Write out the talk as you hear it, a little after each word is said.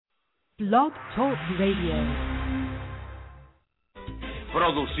Blog Talk Radio.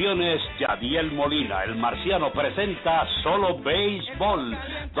 Producciones Yadiel Molina, el marciano, presenta Solo Béisbol,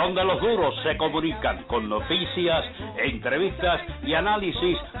 donde los duros se comunican con noticias, entrevistas y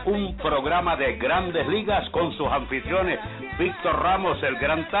análisis. Un programa de Grandes Ligas con sus anfitriones Víctor Ramos, el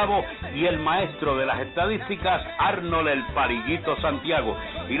Gran Tavo, y el maestro de las estadísticas Arnold el Palillito Santiago,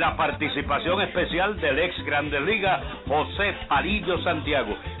 y la participación especial del ex Grandes Ligas José Palillo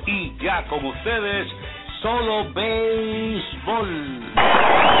Santiago. Y ya con ustedes, Solo Béisbol.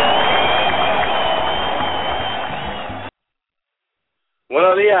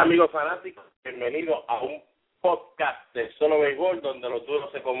 Buenos días, amigos fanáticos. Bienvenidos a un podcast de Solo Béisbol, donde los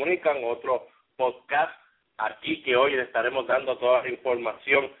duros se comunican. Otro podcast aquí que hoy les estaremos dando toda la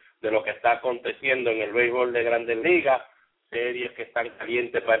información de lo que está aconteciendo en el béisbol de Grandes Ligas, series que están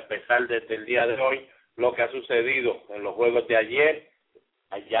calientes para empezar desde el día de hoy, lo que ha sucedido en los juegos de ayer.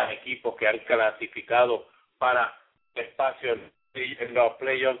 Allá equipos que han clasificado para espacio en los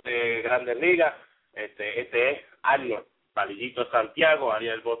playoffs de Grandes Ligas. Este es Arnold Palillito Santiago,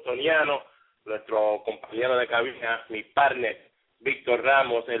 alias el bostoniano, nuestro compañero de cabina, mi partner Víctor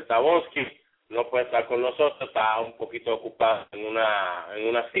Ramos, el Tabosky. No puede estar con nosotros, está un poquito ocupado en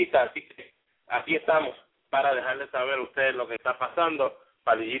una cita, así que aquí estamos para dejarles saber a ustedes lo que está pasando.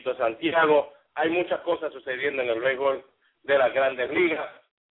 Palillito Santiago, hay muchas cosas sucediendo en el béisbol de las Grandes Ligas.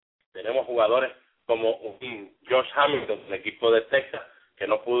 Tenemos jugadores como Josh Hamilton, del equipo de Texas, que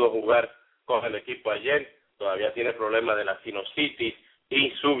no pudo jugar con el equipo ayer, todavía tiene problemas de la sinusitis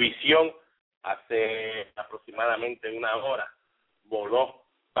y su visión. Hace aproximadamente una hora voló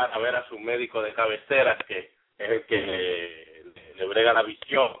para ver a su médico de cabecera, que es el que le brega la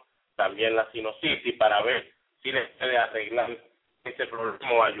visión, también la sinusitis, para ver si le puede arreglar ese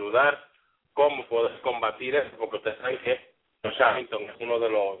problema o ayudar cómo poder combatir eso, porque ustedes saben que Josh Hamilton es uno de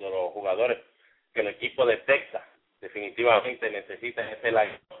los jugadores que el equipo de Texas definitivamente necesita en ese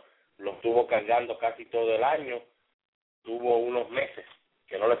año. Lo estuvo cargando casi todo el año, tuvo unos meses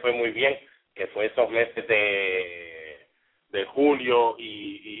que no le fue muy bien, que fue esos meses de julio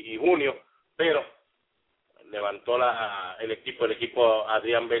y junio, pero levantó el equipo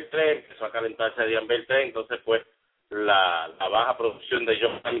Adrián Beltrán, empezó a calentarse Adrián Beltrán, entonces pues la baja producción de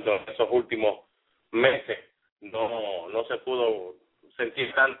John Hamilton en esos últimos meses no se pudo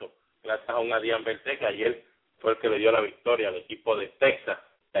sentir tanto gracias a un Adrián Beltrán, que ayer fue el que le dio la victoria al equipo de Texas,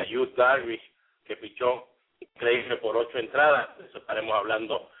 de Yu Darvish, que pichó increíble por 8 entradas. De eso estaremos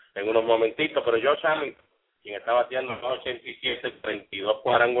hablando en unos momentitos, pero Josh Hamilton, quien está bateando 87, 32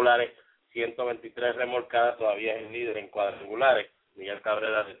 cuadrangulares, 123 remolcadas, todavía es el líder en cuadrangulares. Miguel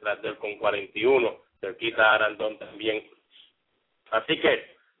Cabrera detrás de él con 41, cerquita Arandón también. Así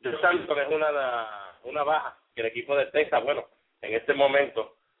que Josh Hamilton es una baja que el equipo de Texas, bueno, en este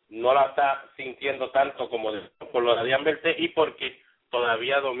momento no la está sintiendo tanto como por lo de Adrián Beltrán, y porque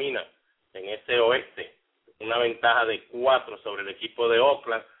todavía domina en ese oeste una ventaja de 4 sobre el equipo de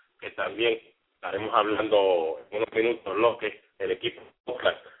Oakland, que también estaremos hablando en unos minutos lo que el equipo de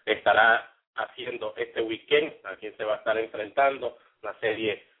Oakland estará haciendo este weekend, a quien se va a estar enfrentando. Una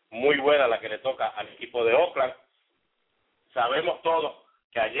serie muy buena la que le toca al equipo de Oakland. Sabemos todos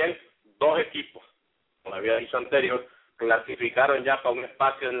que ayer 2 equipos, como había dicho anterior, clasificaron ya para un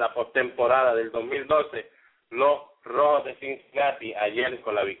espacio en la postemporada del 2012. Los Rojos de Cincinnati, ayer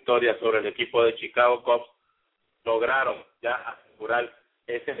con la victoria sobre el equipo de Chicago Cubs, lograron ya asegurar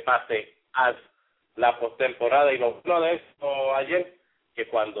ese pase a la postemporada. Y lo bueno de esto ayer, que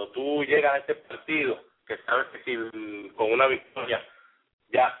cuando tú llegas a este partido, que sabes que si con una victoria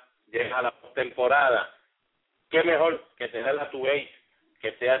ya llegas a la postemporada, qué mejor que tener a tu ace,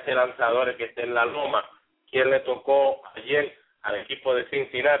 que sea ese lanzador que esté en la loma. ¿Quién le tocó ayer al equipo de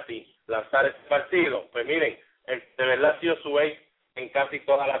Cincinnati lanzar ese partido? Pues miren, de verdad ha sido su ace en casi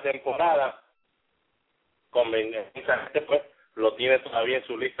toda la temporada. Convenientemente pues lo tiene todavía en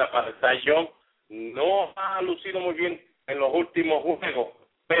su lista para el Cy Young. No ha lucido muy bien en los últimos juegos,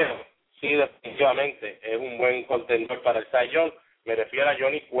 pero sí definitivamente es un buen contendor para el Cy Young. Me refiero a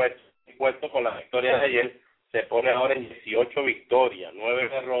Johnny Cueto. Con la victoria de ayer se pone ahora en 18 victorias, 9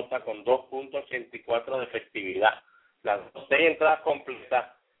 derrotas con 2.84 de efectividad. Las 6 entradas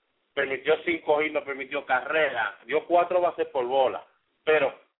completas, permitió 5 hits, no permitió carrera, dio 4 bases por bola,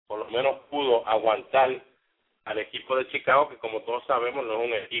 pero por lo menos pudo aguantar al equipo de Chicago, que como todos sabemos no es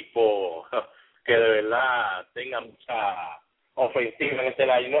un equipo que de verdad tenga mucha ofensiva en este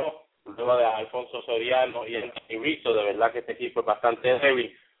line-up. Luego de Alfonso Soriano y Anthony Rizzo, de verdad que este equipo es bastante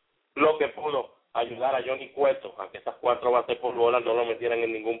débil. Lo que pudo ayudar a Johnny Cueto a que esas 4 bases por bola no lo metieran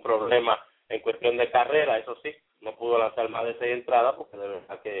en ningún problema en cuestión de carrera. Eso sí, no pudo lanzar más de 6 entradas porque de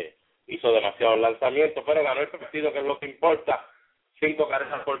verdad que hizo demasiados lanzamientos, pero ganó el partido, que es lo que importa. 5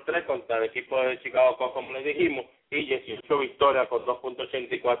 carreras por 3 contra el equipo de Chicago Cubs, como les dijimos, y 18 victorias con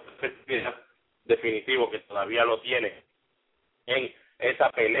 2.84 efectividad, definitivo que todavía lo tiene en esa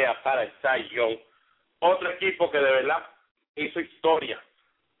pelea para el Cy Young. Otro equipo que de verdad hizo historia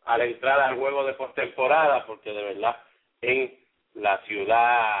al entrar al juego de postemporada, porque de verdad en la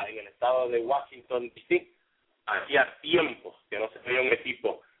ciudad, en el estado de Washington, D.C., hacía tiempo que no se veía un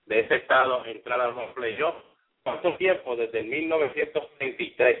equipo de ese estado entrar a los playoffs. ¿Cuánto tiempo? Desde el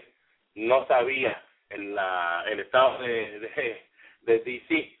 1933 no sabía el estado de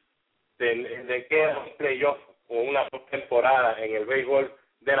D.C. de qué era un playoff o una postemporada en el béisbol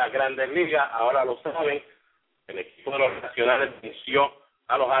de las Grandes Ligas. Ahora lo saben. El equipo de los Nacionales venció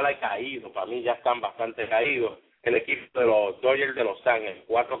a los Alas caídos. Para mí ya están bastante caídos. El equipo de los Dodgers de Los Ángeles,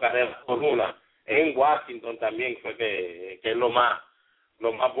 4 carreras por 1. En Washington también fue que es lo más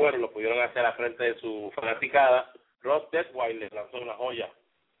bueno, lo pudieron hacer a frente de su fanaticada. Ross Detweiler lanzó una joya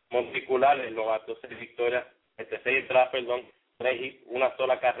monticular, el novato, 6 victorias, 6 entradas, 3 hits, una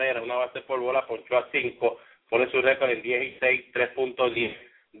sola carrera, una base por bola, ponchó a 5, pone su récord en 16, 3.10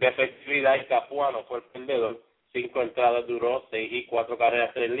 de efectividad, y Capuano fue el perdedor, 5 entradas, duró 6 hits, 4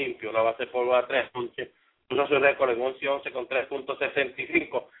 carreras, 3 limpios, una base por bola, 3 ponches, puso su récord en 11-11 con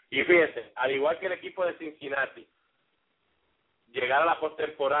 3.65, y fíjense, al igual que el equipo de Cincinnati, llegar a la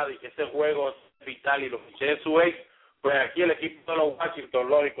postemporada y que ese juego es vital y lo fiché de su ex, pues aquí el equipo de los Washington,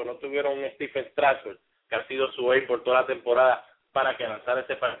 lógico, no tuvieron un Stephen Strasburg, que ha sido su ex por toda la temporada, para que lanzara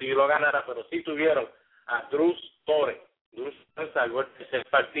ese partido y lo ganara, pero sí tuvieron a Torres. Torres salvó el tercer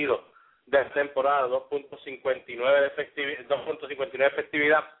partido de la temporada, 2.59 de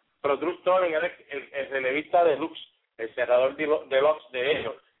efectividad, pero Torres era el relevista de Lux, el cerrador de Lux de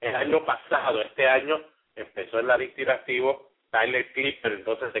ellos, el año pasado. Este año empezó en la lista inactivo Tyler Clipper,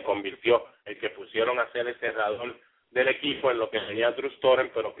 entonces se convirtió el que pusieron a ser el cerrador del equipo en lo que venía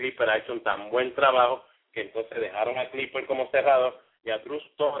Torres, pero Clipper ha hecho un tan buen trabajo que entonces dejaron a Clipper como cerrador y a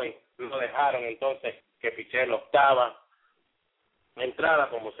Torres lo dejaron entonces que piché la octava entrada,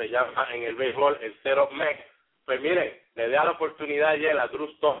 como se llama en el béisbol, el cero meg. Pues miren, le da la oportunidad ayer a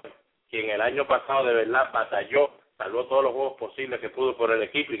Torres, quien el año pasado de verdad batalló, salvó todos los juegos posibles que pudo por el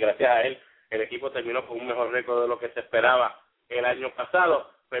equipo, y gracias a él el equipo terminó con un mejor récord de lo que se esperaba el año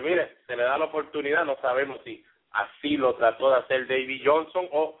pasado. Pues mire, se le da la oportunidad, no sabemos si así lo trató de hacer Davey Johnson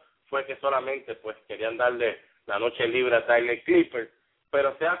o fue que solamente pues querían darle la noche libre a Tyler Clipper,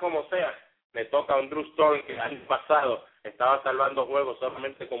 pero sea como sea, le toca a un Torres que el año pasado estaba salvando juegos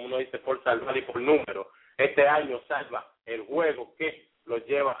solamente, como uno dice, por salvar y por número. Este año salva el juego que lo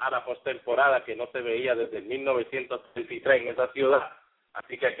lleva a la postemporada, que no se veía desde el 1933 en esa ciudad.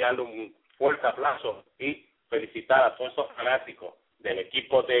 Así que hay que darle un fuerte aplauso y felicitar a todos esos fanáticos del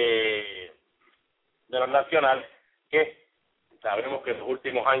equipo de los Nacionales, que sabemos que en los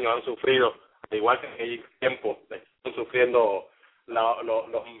últimos años han sufrido, al igual que en aquel tiempo, están sufriendo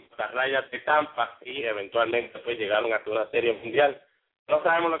las Rayas de Tampa, y eventualmente pues llegaron hasta una serie mundial. No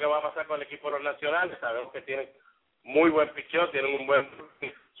sabemos lo que va a pasar con el equipo de los Nacionales, sabemos que tienen muy buen picheo, tienen un buen,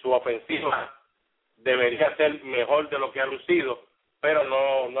 su ofensiva debería ser mejor de lo que ha lucido, pero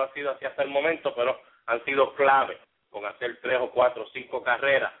no ha sido así hasta el momento, pero han sido clave con hacer 3 o 4 o 5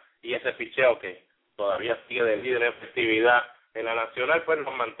 carreras, y ese picheo que todavía sigue de líder en efectividad en la Nacional, pues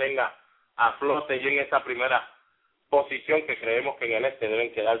nos mantenga a flote y en esa primera posición, que creemos que en el este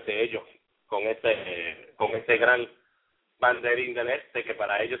deben quedarse ellos con ese gran banderín del este, que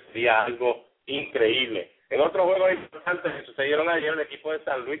para ellos sería algo increíble. En otros juegos importantes que sucedieron ayer, el equipo de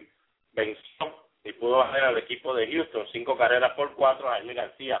San Luis venció y pudo bajar al equipo de Houston, 5 carreras por 4. Jaime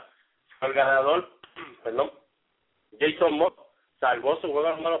García fue el ganador, Jason Mott salvó su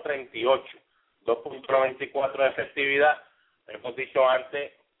juego número 38, 2.94 de efectividad. Hemos dicho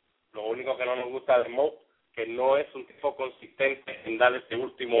antes, lo único que no nos gusta de Mott, que no es un tipo consistente en dar ese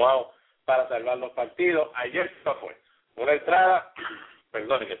último out para salvar los partidos. Ayer fue una entrada,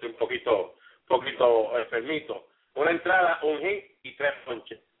 perdón, que estoy un poquito enfermito, una entrada, un hit y 3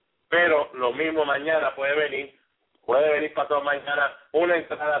 ponches. Pero lo mismo mañana puede venir pasado mañana, una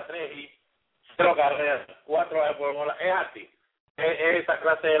entrada, 3 hits, 0 carreras, 4 bases por bola. Es así, es esa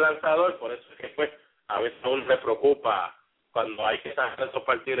clase de lanzador, por eso es que pues a veces uno me preocupa cuando hay que sacar esos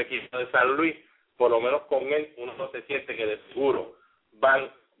partidos del equipo de San Luis. Por lo menos con él uno no se siente que de seguro va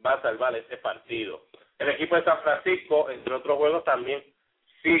a salvar ese partido. El equipo de San Francisco, entre otros juegos, también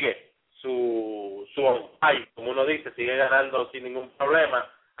sigue su on-fire, como uno dice, sigue ganando sin ningún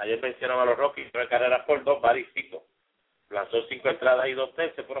problema. Ayer vencieron a los Rockies 3 carreras por 2, Baricito lanzó 5 entradas y 2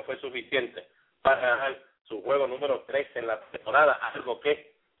 tercios, pero fue suficiente para ganar su juego número 13 en la temporada, algo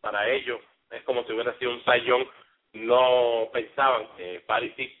que para ellos es como si hubiera sido un sayón. No pensaban que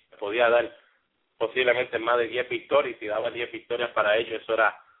Paris podía dar posiblemente más de 10 victorias, y si daba 10 victorias para ellos eso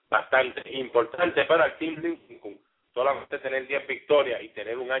era bastante importante, pero al Team Lincoln solamente tener 10 victorias y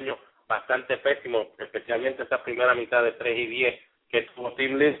tener un año bastante pésimo, especialmente esa primera mitad de 3-10 que tuvo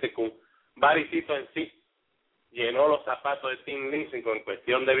Team Lincoln, Baricito en sí llenó los zapatos de Team Lincoln en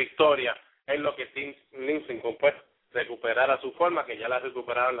cuestión de victoria, es lo que Team Lincoln pues recuperara su forma, que ya la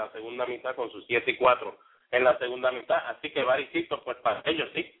recuperaron en la segunda mitad con sus 7-4 en la segunda mitad, así que Baricito pues para ellos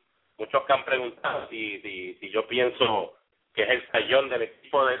sí. Muchos que han preguntado si yo pienso que es el sayón del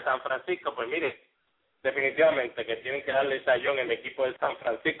equipo de San Francisco, pues mire, definitivamente que tienen que darle el sayón al equipo de San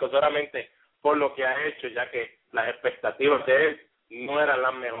Francisco solamente por lo que ha hecho, ya que las expectativas de él no eran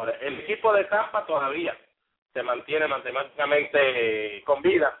las mejores. El equipo de Tampa todavía se mantiene matemáticamente con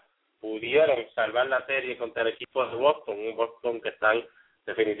vida, pudieron salvar la serie contra el equipo de Boston, un Boston que están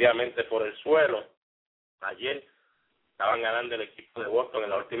definitivamente por el suelo. Ayer estaban ganando el equipo de Boston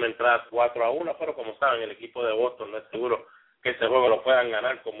en la última entrada 4-1, pero como saben, el equipo de Boston no es seguro que ese juego lo puedan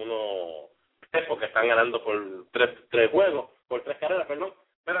ganar como uno, porque están ganando por tres carreras,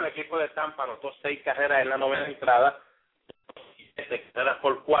 pero el equipo de Tampa anotó 6 carreras en la novena entrada, 7 carreras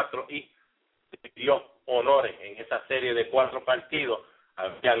por 4 y dio honores en esa serie de 4 partidos.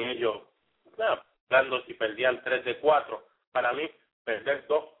 Habían ellos dando si perdían 3-4. Para mí, perder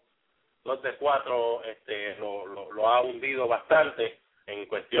 2-4 lo ha hundido bastante en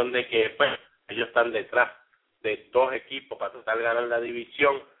cuestión de que pues ellos están detrás de 2 equipos para tratar de ganar la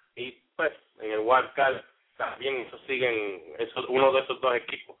división y pues en el wild card también uno de esos 2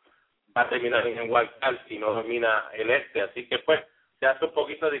 equipos va a terminar en el wild card si no domina el así que pues se hace un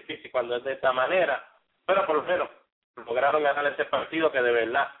poquito difícil cuando es de esta manera, pero por lo menos lograron ganar ese partido que de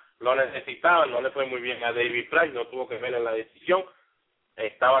verdad lo necesitaban. No le fue muy bien a David Price, no tuvo que ver en la decisión,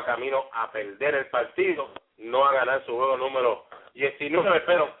 estaba camino a perder el partido, no a ganar su juego número 19,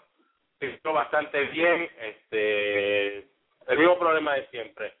 pero hizo bastante bien. El mismo problema de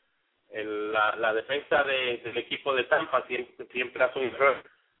siempre, la defensa del equipo de Tampa siempre hace un error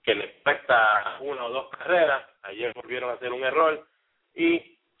que le cuesta 1 o 2 carreras. Ayer volvieron a hacer un error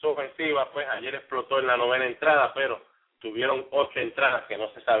y su ofensiva pues ayer explotó en la novena entrada, pero tuvieron 8 entradas que no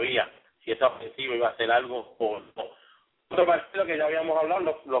se sabía si esa ofensiva iba a hacer algo o no. Otro partido que ya habíamos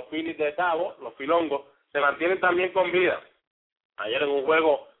hablado, los Phillies de Tavo, los Filongos, se mantienen también con vida. Ayer en un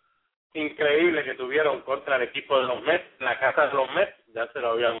juego increíble que tuvieron contra el equipo de los Mets, en la casa de los Mets, ya se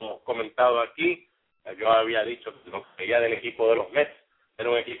lo habíamos comentado aquí, yo había dicho que lo que veía del equipo de los Mets era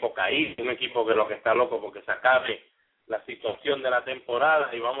un equipo caído, un equipo que lo que está loco porque se acabe la situación de la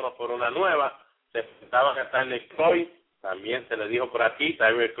temporada y vámonos por una nueva. Se enfrentaban a Tyler Cloyd, también se le dijo por aquí,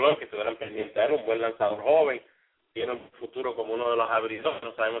 Tyler Cloyd, que estuvieran pendientes de él, un buen lanzador joven, tiene un futuro como uno de los abridores,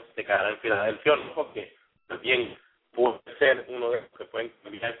 no sabemos si se quedará en Filadelfia o no, porque también puede ser uno de los que pueden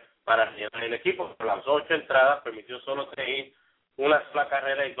cambiar para llenar el equipo. Lanzó 8 entradas, permitió solo 3 hits, una sola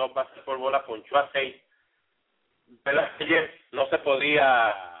carrera y 2 bases por bola, ponchó a 6. Ayer no se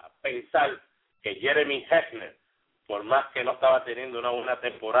podía pensar que Jeremy Hefner, por más que no estaba teniendo una buena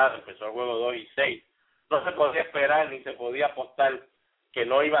temporada, empezó el juego 2-6, no se podía esperar ni se podía apostar que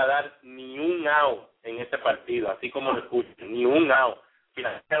no iba a dar ni un out en ese partido, así como lo escuchan, ni un out.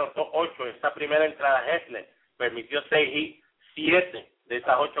 Finalmente anotó 8 en esa primera entrada. Hefner permitió 6 hits, 7 de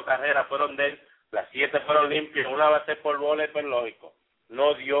esas 8 carreras fueron de él, las 7 fueron limpias, una base por bola, pues lógico,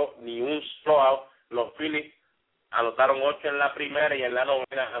 no dio ni un solo out. Los Phillies anotaron 8 en la primera y en la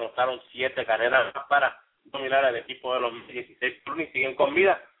novena anotaron 7 carreras más para dominar al equipo de los 16 turnos y siguen con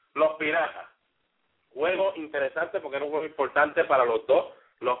vida los Piratas. Juego interesante porque era un juego importante para los dos.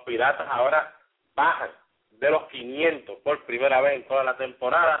 Los Piratas ahora bajan de los 500 por primera vez en toda la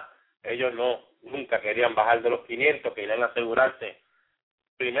temporada. Ellos nunca querían bajar de los 500, querían asegurarse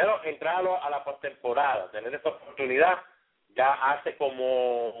primero entrar a la postemporada, tener esa oportunidad. Ya hace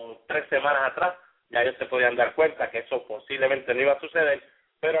como 3 semanas atrás ya ellos se podían dar cuenta que eso posiblemente no iba a suceder,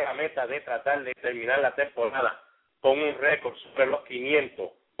 pero la meta de tratar de terminar la temporada con un récord sobre los 500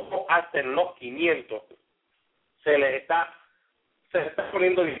 o hasta en los 500 se les está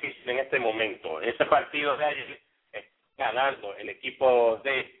poniendo difícil en este momento. Ese partido de ayer ganando el equipo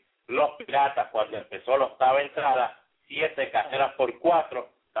de los Piratas cuando empezó la octava entrada, 7 carreras por 4,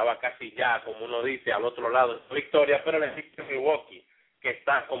 estaba casi ya, como uno dice, al otro lado de su victoria, pero el equipo de Milwaukee, que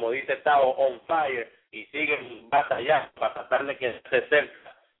está, como dice Tavo, on fire, y siguen batallando para tratar de quedarse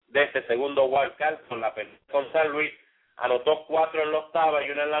cerca de ese segundo wild card con la pelea con San Luis, anotó 4 en la octava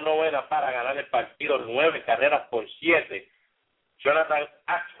y 1 en la novena para ganar el partido, 9 carreras por 7. Jonathan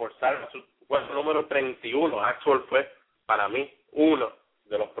Axford salva su juego número 31. Axford fue, para mí, uno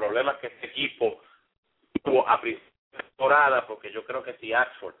de los problemas que este equipo tuvo a principio de temporada, porque yo creo que si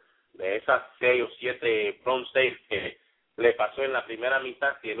Ashford, de esas 6 o 7 front saves que le pasó en la primera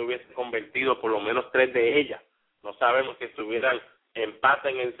mitad, si él hubiese convertido por lo menos 3 de ellas, no sabemos que estuvieran empate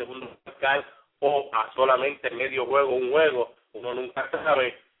en el segundo marcador o a solamente medio juego, un juego, uno nunca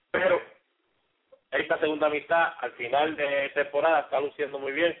sabe, pero esta segunda mitad, al final de temporada, está luciendo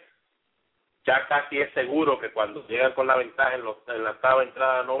muy bien. Ya casi es seguro que cuando llegan con la ventaja en la octava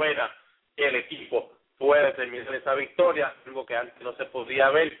entrada novena, el equipo puede terminar esa victoria, algo que antes no se podía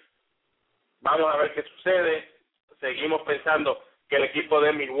ver. Vamos a ver qué sucede. Seguimos pensando que el equipo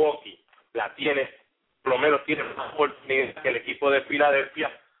de Milwaukee la tiene, por lo menos tiene más oportunidad que el equipo de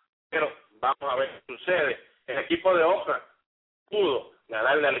Filadelfia, pero vamos a ver qué sucede. El equipo de Oakland pudo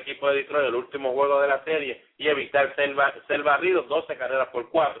ganarle al equipo de Detroit el último juego de la serie y evitar ser barrido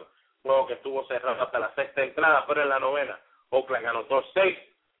 12-4, juego que estuvo cerrado hasta la sexta entrada, pero en la novena Oakland ganó 2-6,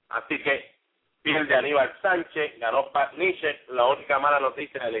 así que pierde Aníbal Sánchez, ganó Pat Nietzsche. La única mala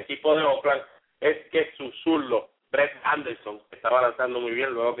noticia del equipo de Oakland es que su zurdo, Brett Anderson, que estaba lanzando muy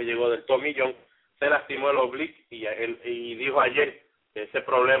bien luego que llegó del Tommy John, se lastimó el oblique y dijo ayer que ese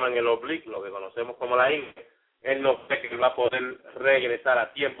problema en el oblique, lo que conocemos como la ingle, él no cree que va a poder regresar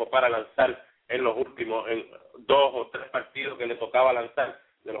a tiempo para lanzar en los últimos, en 2 o 3 partidos que le tocaba lanzar,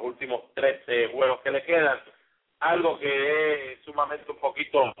 de los últimos 13 juegos que le quedan, algo que es sumamente un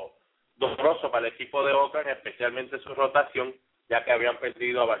poquito doloroso para el equipo de Oakland, especialmente su rotación, ya que habían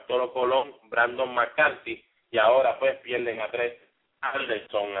perdido a Bartolo Colón, Brandon McCarthy, y ahora pues pierden a Brett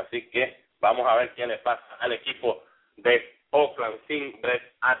Anderson, así que vamos a ver qué le pasa al equipo de Oakland sin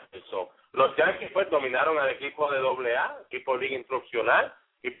Brett Anderson. Los Yankees pues dominaron al equipo de AA, equipo liga instruccional,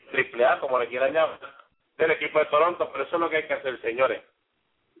 y AAA, como le quieran llamar, del equipo de Toronto, pero eso es lo que hay que hacer, señores.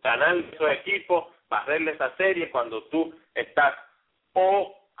 Ganar esos equipos, barrerle esa serie cuando tú estás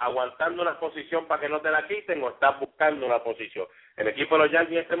o aguantando una posición para que no te la quiten o estás buscando una posición. El equipo de los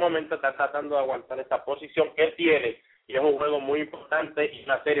Yankees en este momento está tratando de aguantar esta posición que tiene y es un juego muy importante y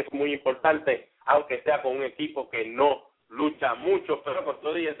una serie muy importante, aunque sea con un equipo que no lucha mucho, pero con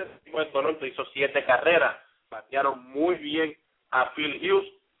todo y ese equipo de Toronto hizo 7 carreras, batearon muy bien a Phil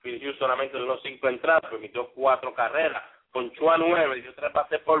Hughes. Phil Hughes solamente dio 5 entradas, permitió 4 carreras, ponchó a 9, dio 3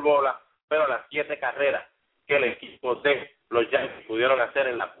 pases por bola, pero las 7 carreras que el equipo de los Yankees pudieron hacer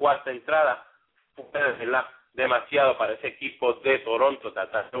en la cuarta entrada fue demasiado para ese equipo de Toronto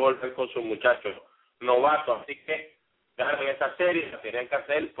tratar de volver con sus muchachos novatos, así que ganan esa serie, la tenían que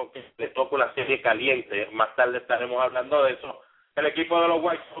hacer porque les toca una serie caliente, más tarde estaremos hablando de eso. El equipo de los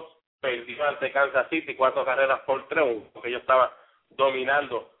White Sox perdió ante Kansas City 4-3, porque ellos estaban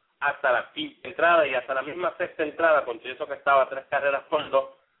dominando hasta la quinta entrada y hasta la misma sexta entrada, con eso que estaba 3-2,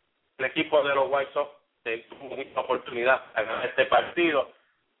 el equipo de los White Sox tuvo mucha oportunidad de ganar este partido.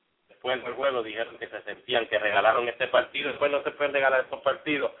 Después del juego dijeron que se sentían que regalaron este partido, después no se pueden regalar estos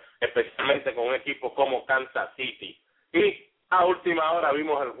partidos, especialmente con un equipo como Kansas City. Y a última hora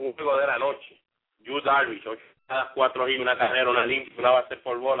vimos el juego de la noche. Yu Darvish, 4 hits, una carrera, una limpia, una base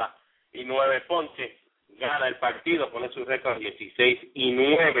por bola y 9 ponches, gana el partido, pone su récord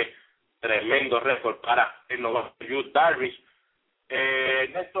 16-9, tremendo récord para el novato Yu Darvish.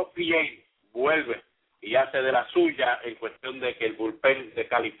 Néstor Cayey vuelve y hace de la suya en cuestión de que el bullpen de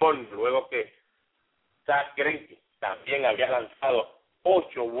California, luego que Zach Greinke también había lanzado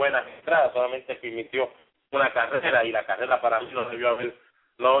 8 buenas entradas, solamente permitió una carrera y la carrera para mí no debió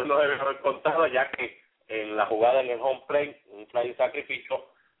haber contado, ya que en la jugada en el home plate, un fly sacrificio,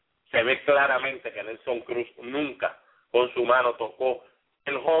 se ve claramente que Nelson Cruz nunca con su mano tocó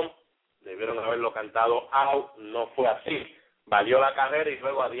el home, debieron haberlo cantado out, no fue así, valió la carrera y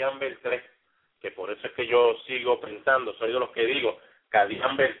luego Adrián Beltré, que por eso es que yo sigo pensando, soy de los que digo que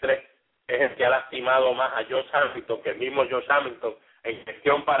Adrián Beltré es el que ha lastimado más a Josh Hamilton que el mismo Josh Hamilton en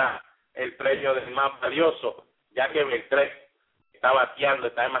gestión para el premio del más valioso, ya que Beltré está bateando,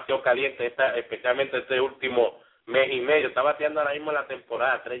 está demasiado caliente, especialmente este último mes y medio, está bateando ahora mismo en la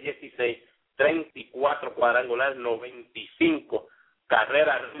temporada, 3-16, 34 cuadrangulares, 95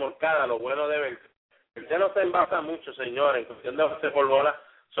 carreras remolcadas. Lo bueno de Beltré no se envasa mucho, señor, en cuestión de base por bola,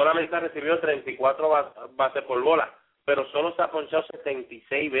 solamente ha recibido 34 bases por bola, pero solo se ha ponchado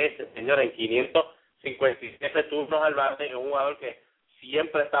 76 veces, señor, en 557 turnos al bate, es un jugador que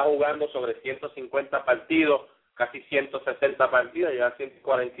siempre está jugando sobre 150 partidos, casi 160 partidos, ya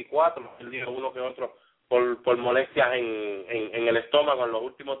 144, él dijo uno que otro por molestias en el estómago en los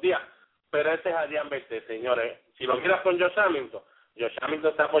últimos días, pero ese es Adrián Beltré, señores. Si lo miras con Josh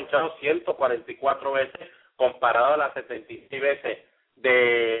Hamilton se ha ponchado 144 veces comparado a las 76 veces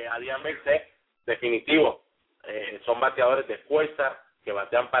de Adrián Beltré. Definitivo, son bateadores de fuerza, que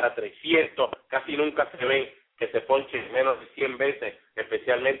batean para 300, casi nunca se ven que se ponchen menos de 100 veces,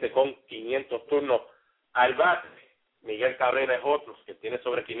 especialmente con 500 turnos al bate. Miguel Cabrera es otro que tiene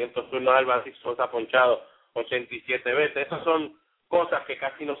sobre 500 turnos al bate y solo se ha ponchado 87 veces. Esas son cosas que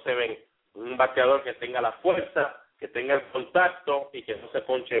casi no se ven. Un bateador que tenga la fuerza, que tenga el contacto y que no se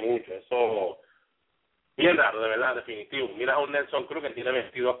ponche mucho. Eso bien raro, de verdad, definitivo. Mira a un Nelson Cruz que tiene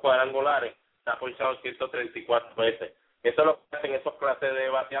 22 cuadrangulares, se ha ponchado 134 veces. Eso es lo que hacen esos clases de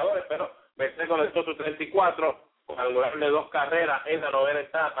bateadores, pero vencer con el 34, cuadrangularle 2 carreras en la novena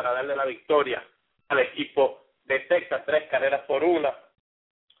entrada para darle la victoria al equipo de Texas, 3 carreras por 1.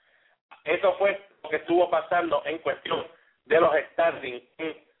 Eso fue lo que estuvo pasando en cuestión de los standings,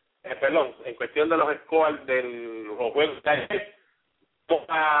 en cuestión de los scores de los juegos de ayer.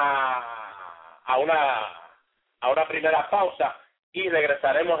 A una primera pausa y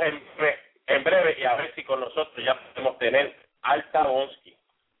regresaremos en breve y a ver si con nosotros ya podemos tener Alta Bonsky.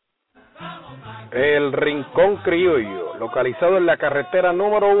 El Rincón Criollo, localizado en la carretera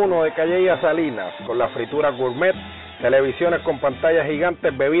número 1 de Cayey a Salinas, con la fritura gourmet, televisiones con pantallas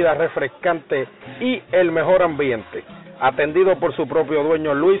gigantes, bebidas refrescantes y el mejor ambiente. Atendido por su propio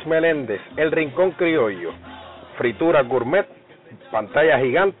dueño Luis Meléndez, el Rincón Criollo. Fritura gourmet, pantalla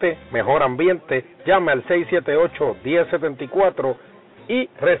gigante, mejor ambiente. Llame al 678-1074 y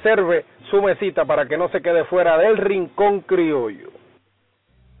reserve su mesita para que no se quede fuera del Rincón Criollo.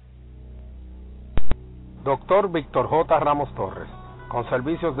 Doctor Víctor J. Ramos Torres, con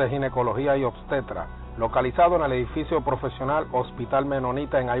servicios de ginecología y obstetra, localizado en el edificio profesional Hospital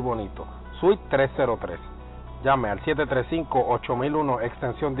Menonita en Aibonito, suite 303. Llame al 735-8001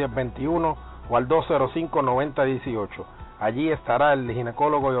 extensión 1021 o al 205-9018. Allí estará el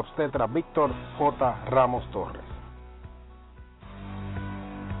ginecólogo y obstetra Víctor J. Ramos Torres.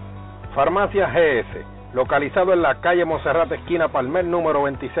 Farmacia GS, localizado en la calle Monserrate esquina Palmer número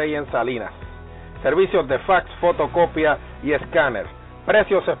 26 en Salinas. Servicios de fax, fotocopia y escáner.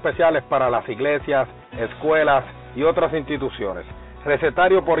 Precios especiales para las iglesias, escuelas y otras instituciones.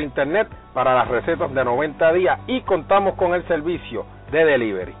 Recetario por internet para las recetas de 90 días y contamos con el servicio de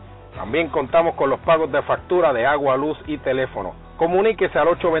delivery. También contamos con los pagos de factura de agua, luz y teléfono. Comuníquese al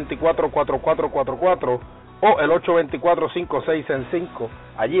 824-4444 o el 824-5665.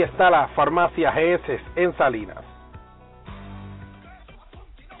 Allí está la Farmacia GS en Salinas.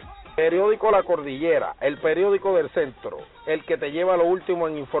 Periódico La Cordillera, el periódico del centro, el que te lleva lo último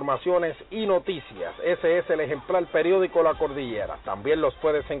en informaciones y noticias. Ese es el ejemplar periódico La Cordillera. También los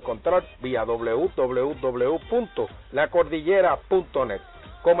puedes encontrar vía www.lacordillera.net.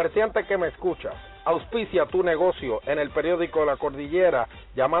 Comerciante que me escuchas, auspicia tu negocio en el periódico La Cordillera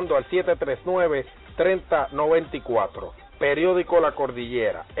llamando al 739-3094. Periódico La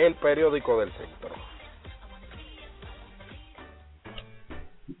Cordillera, el periódico del centro.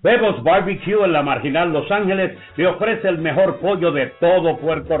 Bebo's Barbecue en la Marginal Los Ángeles le ofrece el mejor pollo de todo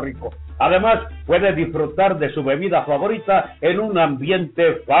Puerto Rico. Además, puede disfrutar de su bebida favorita en un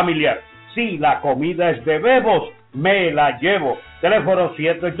ambiente familiar. Si la comida es de Bebo's, me la llevo. Teléfono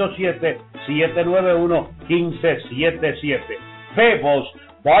 787-791-1577. Bebo's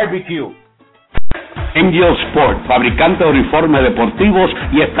Barbecue. Angel Sport, fabricante de uniformes deportivos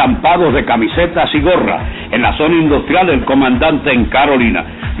y estampados de camisetas y gorras, en la zona industrial del Comandante en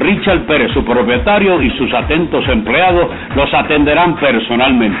Carolina. Richard Pérez, su propietario, y sus atentos empleados los atenderán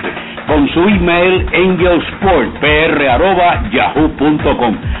personalmente. Con su email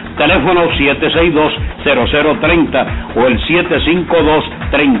angelsportpr@yahoo.com. Teléfono 762-0030 o el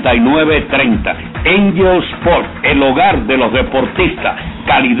 752-3930. Angel Sport, el hogar de los deportistas.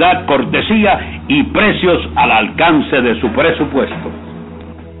 Calidad, cortesía y precios al alcance de su presupuesto.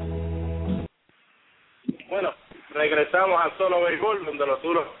 Bueno, regresamos a Solo Béisbol, donde los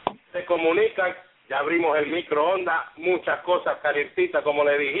duros se comunican. Ya abrimos el microondas, muchas cosas calientitas, como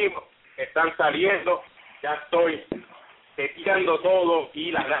le dijimos, están saliendo. Ya estoy seteando todo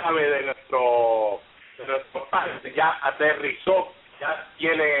y la nave de nuestro padre ya aterrizó, ya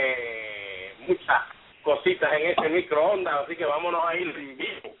tiene muchas cositas en ese microondas, así que vámonos a ir en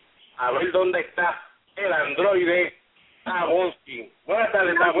vivo a ver dónde está el androide Tabonsky. Buenas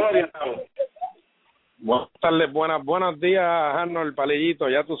tardes, Tabonsky. Buenas tardes, buenos días, Arnold Palillito.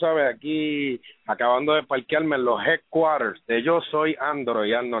 Ya tú sabes, aquí acabando de parquearme en los headquarters de Yo Soy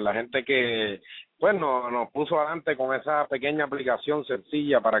Android, Arnold, la gente que nos puso adelante con esa pequeña aplicación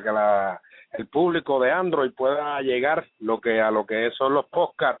sencilla para que el público de Android pueda llegar a lo que son los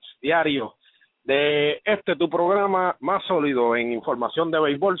podcasts diarios de tu programa más sólido en información de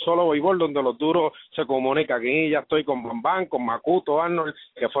béisbol, Solo Béisbol, donde los duros se comunican. Aquí ya estoy con Bambán, con Macuto, Arnold,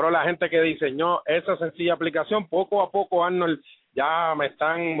 que fueron la gente que diseñó esa sencilla aplicación. Poco a poco, Arnold, ya me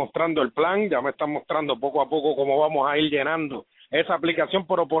están mostrando el plan, ya me están mostrando poco a poco cómo vamos a ir llenando esa aplicación,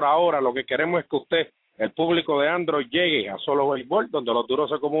 pero por ahora lo que queremos es que usted, el público de Android, llegue a Solo Béisbol, donde los duros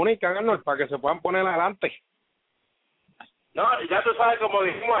se comunican, Arnold, para que se puedan poner adelante. No, ya tú sabes, como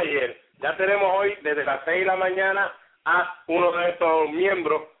dijimos ayer, ya tenemos hoy desde las 6 de la mañana a uno de estos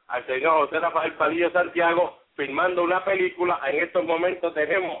miembros, al señor José Rafael Padillo Santiago, filmando una película. En estos momentos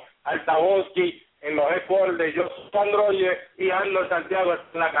tenemos al Tabonsky en los headquarters de Joseph Androye y Arnold Santiago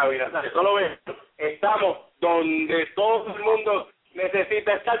en la cabina. O sea, solo ven, estamos donde todo el mundo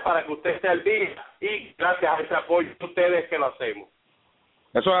necesita estar para que usted esté al día, y gracias a ese apoyo de ustedes que lo hacemos.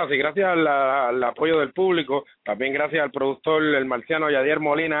 Eso es así, gracias al apoyo del público, también gracias al productor, el marciano Yadier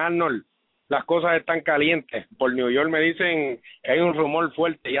Molina. Arnold, las cosas están calientes. Por New York me dicen que hay un rumor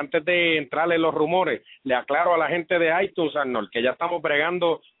fuerte, y antes de entrar en los rumores, le aclaro a la gente de iTunes, Arnold, que ya estamos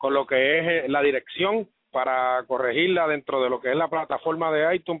bregando con lo que es la dirección para corregirla dentro de lo que es la plataforma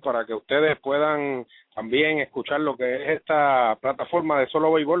de iTunes, para que ustedes puedan también escuchar lo que es esta plataforma de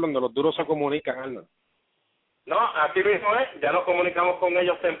Solo Béisbol, donde los duros se comunican, Arnold. No, así mismo es, ya nos comunicamos con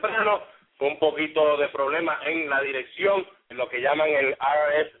ellos temprano, con un poquito de problema en la dirección, en lo que llaman el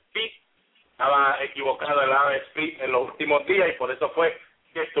RSP, estaba equivocado el RSP en los últimos días, y por eso fue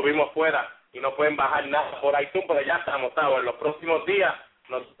que estuvimos fuera y no pueden bajar nada por iTunes, pero ya estamos, en los próximos días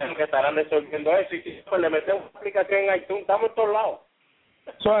nos tenemos que estarán resolviendo eso, y si pues le metemos una aplicación en iTunes, estamos en todos lados.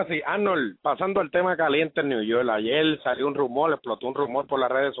 Eso es así, Arnold, pasando al tema caliente en New York, ayer salió un rumor, explotó un rumor por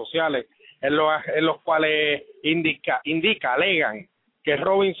las redes sociales, en los cuales alegan que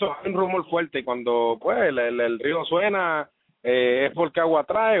Robinson es un rumor fuerte, y cuando pues el río suena, es porque agua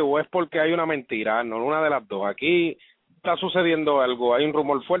trae o es porque hay una mentira, no, una de las dos. Aquí está sucediendo algo, hay un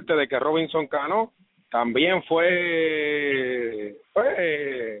rumor fuerte de que Robinson Cano también fue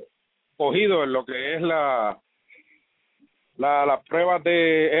cogido en lo que es las pruebas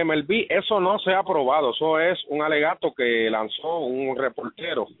de MLB. Eso no se ha probado, eso es un alegato que lanzó un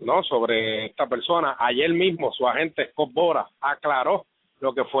reportero, ¿no?, sobre esta persona. Ayer mismo su agente Scott Boras aclaró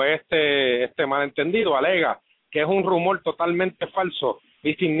lo que fue este malentendido, alega que es un rumor totalmente falso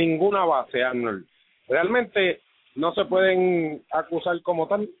y sin ninguna base, Arnold. Realmente no se pueden acusar como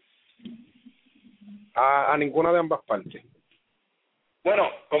tal a ninguna de ambas partes. Bueno,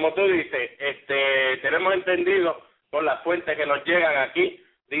 como tú dices, tenemos entendido por las fuentes que nos llegan aquí,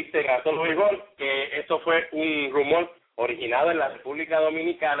 dicen a Solo Béisbol que eso fue un rumor originado en la República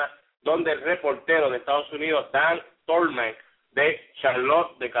Dominicana, donde el reportero de Estados Unidos, Dan Torres, de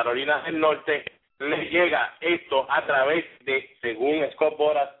Charlotte, de Carolina del Norte, le llega esto a través de, según Scott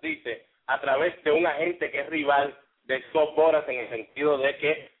Boras dice, a través de un agente que es rival de Scott Boras, en el sentido de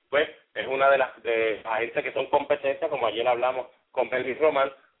que pues es una de las agentes que son competencias, como ayer hablamos con Benny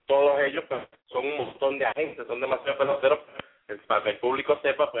Román. Todos ellos pues son un montón de agentes, son demasiados peloteros, para que el público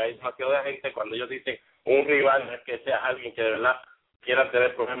sepa, pues hay demasiado de agentes. Cuando ellos dicen un rival, no es que sea alguien que de verdad quiera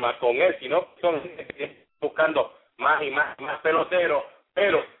tener problemas con él, sino son gente que están buscando más y más peloteros,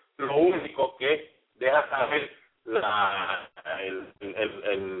 pero lo único que deja saber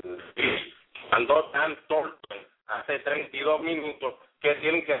mandó Dan Thornton hace 32 minutos que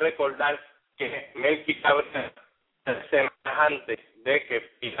tienen que recordar que Melky Cabrera, antes de que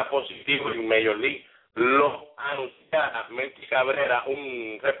pida positivo en Major League, lo anunciara. Melky Cabrera,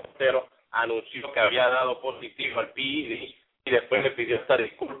 un reportero, anunció que había dado positivo al PED y después le pidió esta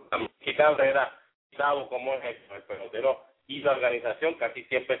disculpa. Melky Cabrera, sabe cómo es esto, el pelotero y la organización casi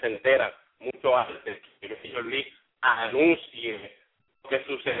siempre se enteran mucho antes que el Major League anuncie que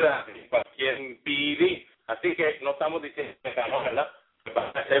suceda en cualquier PED. Así que no estamos diciendo que ganó, ¿verdad?, que va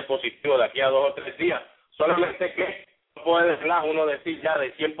a ser positivo de aquí a 2 o 3 días. Solamente que no puede uno decir ya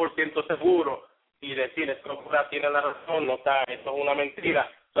de 100% seguro y decir es que tiene la razón, no está, esto es una mentira.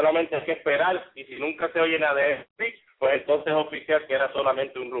 Solamente hay que esperar, y si nunca se oye nada de esto, pues entonces es oficial que era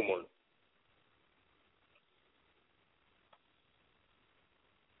solamente un rumor.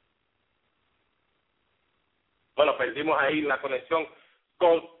 Bueno, perdimos ahí la conexión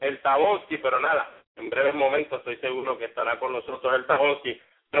con el Tabonsky, pero nada, en breves momentos estoy seguro que estará con nosotros el Tabonsky.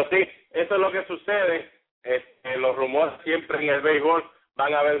 Pero sí, eso es lo que sucede. Los rumores siempre en el béisbol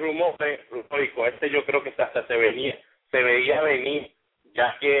van a haber rumores. Yo creo que hasta se veía venir,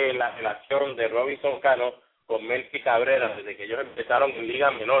 ya que la relación de Robinson Cano con Melky Cabrera, desde que ellos empezaron en Liga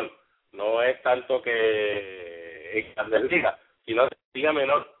Menor, no es tanto que en Grandes Ligas, sino en Liga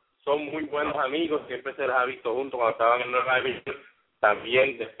Menor, son muy buenos amigos, siempre se les ha visto juntos cuando estaban en Nueva York.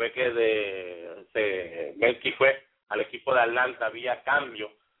 También después que Melky fue al equipo de Atlanta había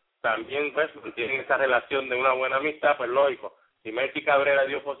cambio. También pues tienen esa relación de una buena amistad, pues lógico, si Melky Cabrera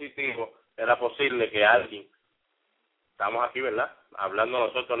dio positivo, era posible que alguien estamos aquí, ¿verdad?, hablando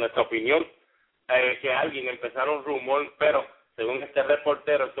nosotros nuestra opinión, que alguien empezaron un rumor, pero según este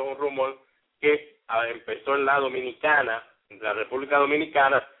reportero, esto es un rumor que empezó en la Dominicana, en la República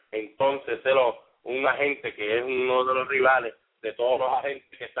Dominicana. Entonces un agente que es uno de los rivales de todos los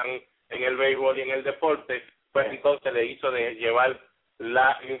agentes que están en el béisbol y en el deporte, pues entonces le hizo de llevar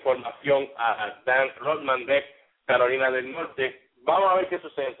la información a Dan Rodman de Carolina del Norte. Vamos a ver qué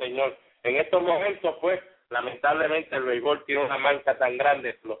sucede, señor. En estos momentos, pues, lamentablemente el béisbol tiene una mancha tan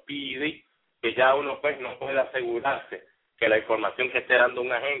grande, los PED, que ya uno pues no puede asegurarse que la información que esté dando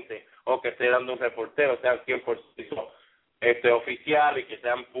un agente o que esté dando un reportero sean 100% oficial y que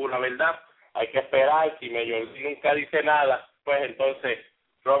sean pura verdad. Hay que esperar. Si Major League nunca dice nada, pues entonces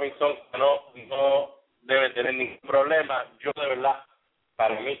Robinson no debe tener ningún problema. Yo de verdad,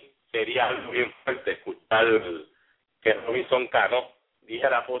 para mí sería algo bien fuerte escuchar que Robinson Cano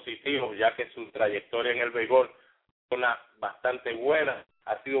dijera positivo, ya que su trayectoria en el béisbol es una bastante buena.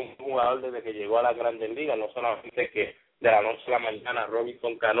 Ha sido un jugador desde que llegó a las Grandes Ligas, no solamente que de la noche a la mañana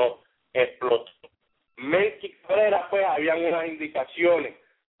Robinson Cano explotó. Melky Cabrera, pues, habían unas indicaciones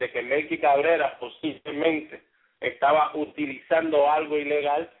de que Melky Cabrera posiblemente estaba utilizando algo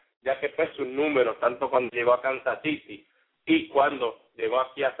ilegal, ya que pues sus números, tanto cuando llegó a Kansas City y cuando llegó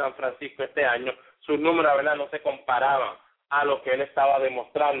aquí a San Francisco este año, sus números, ¿verdad?, no se comparaban a lo que él estaba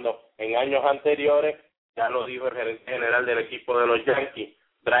demostrando en años anteriores. Ya lo dijo el gerente general del equipo de los Yankees,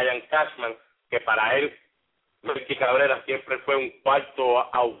 Brian Cashman, que para él Melky Cabrera siempre fue un cuarto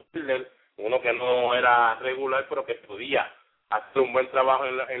outfielder, uno que no era regular, pero que podía hacer un buen trabajo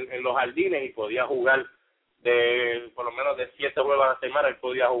en los jardines y podía jugar por lo menos de 7 juegos a la semana. Él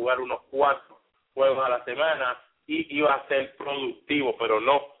podía jugar unos 4 juegos a la semana y iba a ser productivo, pero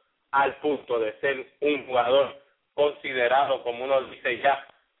no al punto de ser un jugador considerado, como uno dice ya,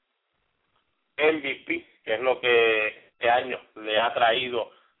 MVP, que es lo que este año le ha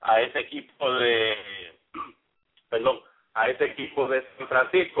traído a ese equipo a ese equipo de San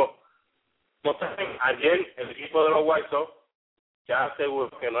Francisco. Como saben, ayer el equipo de los White Sox ya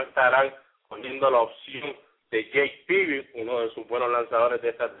aseguró que no estarán poniendo la opción de Jake Peavy, uno de sus buenos lanzadores de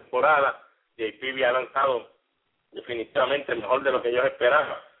esta temporada. Jake Peavy ha lanzado definitivamente mejor de lo que ellos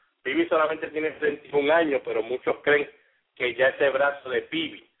esperaban. Peavy solamente tiene 31 años, pero muchos creen que ya ese brazo de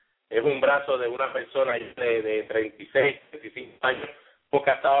Peavy es un brazo de una persona de 36, 35 años,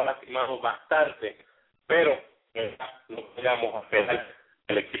 porque ha estado lastimado bastante, pero no podíamos esperar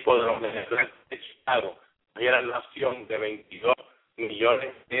el equipo de los Medias de Chicago diera la opción de $22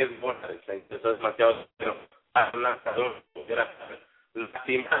 millones. Eso es demasiado dinero para un lanzador que pudiera estar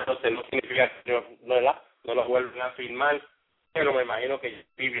lastimándose. No significa que no lo vuelven a firmar, pero me imagino que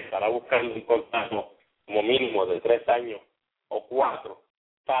Pibi estará buscando un contrato como mínimo de 3 años o 4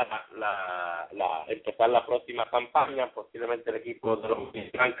 para empezar la próxima campaña. Posiblemente el equipo de los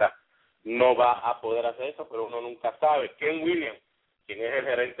Blancas no va a poder hacer eso, pero uno nunca sabe. Ken Williams, quien es el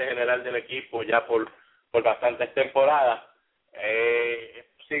gerente general del equipo ya por bastantes temporadas, es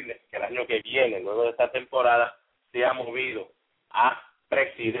posible que el año que viene, luego de esta temporada, sea movido a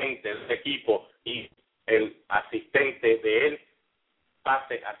presidente del equipo y el asistente de él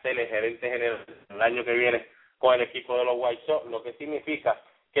pase a ser el gerente general el año que viene con el equipo de los White Sox, lo que significa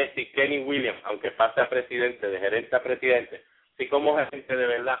que si Kenny Williams, aunque pase a presidente, de gerente a presidente, si como gerente de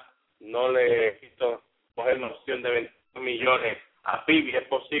verdad no le quiso coger la opción de 22 millones a Pibi, es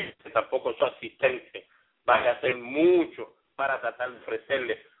posible que tampoco su asistente vaya a hacer mucho para tratar de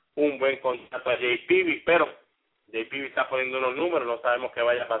ofrecerle un buen contrato a Jay Pibi, pero Jay Pibi está poniendo unos números, no sabemos qué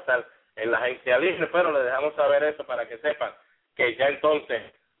vaya a pasar en la agencia libre, pero le dejamos saber eso para que sepan que ya entonces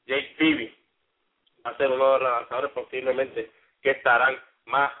Jay Pibi va a ser uno de los lanzadores posiblemente que estarán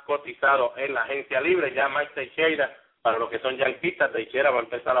más cotizados en la agencia libre. Ya Mike Teixeira, para los que son yanquistas, Teixeira va a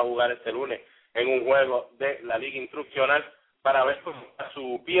empezar a jugar este lunes en un juego de la liga instruccional para ver cómo está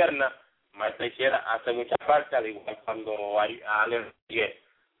su pierna. Mike Teixeira hace mucha falta, al igual cuando Allen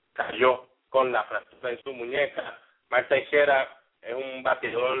cayó con la fractura en su muñeca. Mike Teixeira es un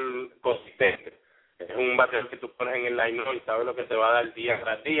bateador consistente, es un bateador que tú pones en el line-up y sabes lo que te va a dar día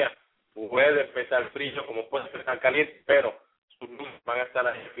tras día. Puede empezar frío como puede empezar caliente, pero sus números van a estar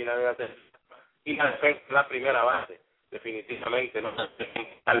ahí al final de la temporada. Y la defensa es la primera base, definitivamente no se puede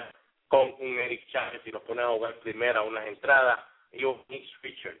comparar con un Eric Chávez si lo pones a jugar primera, unas entradas, y un Mitch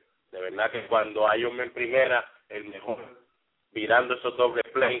Fisher. De verdad que cuando hay hombre en primera, el mejor, virando esos doble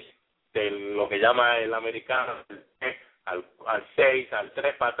plays de lo que llama el americano, al 6, al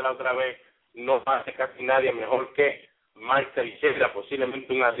 3 para atrás otra vez, no hace casi nadie mejor que Mike Teixeira,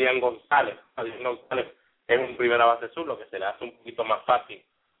 posiblemente un Adrián González. Adrián González es un primera base sur, lo que se le hace un poquito más fácil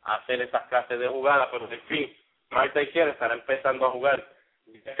hacer esas clases de jugadas, pero en fin, Mike Teixeira estará empezando a jugar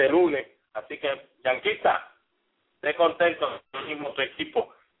este lunes, así que, yanquista, esté contento, lo mismo tu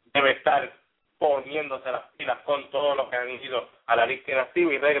equipo debe estar poniéndose las pilas con todos los que han ido a la lista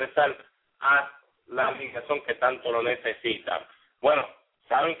inactiva y regresar a la alineación que tanto lo necesitan. Bueno,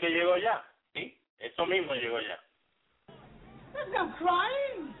 ¿saben que llegó ya? Sí, eso mismo llegó ya.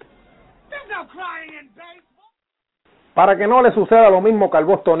 Para que no le suceda lo mismo que al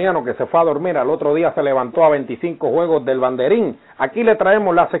bostoniano que se fue a dormir, al otro día se levantó a 25 juegos del banderín, aquí le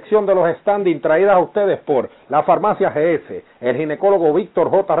traemos la sección de los standing traídas a ustedes por la Farmacia GS, el ginecólogo Víctor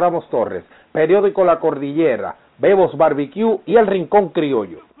J. Ramos Torres, Periodico La Cordillera, Bebo's Barbecue y el Rincón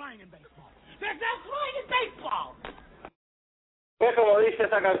Criollo. Pues como dice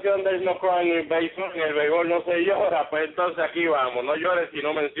esa canción de No Crying in Baseball, en el béisbol no se llora, pues entonces aquí vamos, no llores si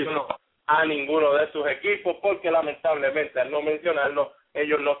no menciono a ninguno de sus equipos, porque lamentablemente al no mencionarlo,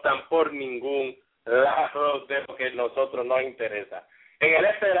 ellos no están por ningún lado de lo que a nosotros nos interesa. En el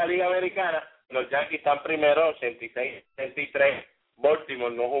este de la Liga Americana, los Yankees están primero, 86-83,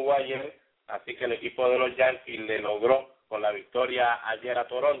 Baltimore no jugó ayer, así que el equipo de los Yankees le logró con la victoria ayer a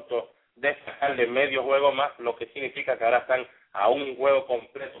Toronto de sacarle medio juego más, lo que significa que ahora están a un juego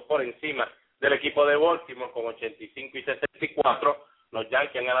completo por encima del equipo de Baltimore con 85-64. Los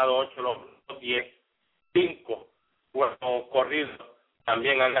Yankees han ganado 8 los 10, 5 juegos corridos.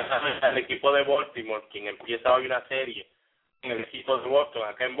 También han ganado el equipo de Baltimore, quien empieza hoy una serie en el equipo de Boston,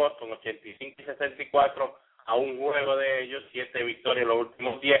 acá en Boston, 85-64, a un juego de ellos, 7 victorias en los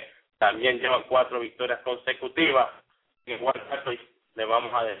últimos 10. También llevan 4 victorias consecutivas. Igual le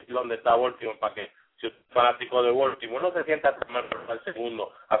vamos a decir dónde está Baltimore para que, si usted es fanático de Baltimore, no se sienta tan mal por el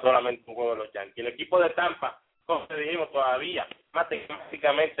segundo a solamente un juego de los Yankees. El equipo de Tampa, como te dijimos, todavía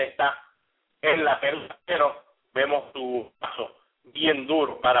matemáticamente está en la pelota, pero vemos su paso bien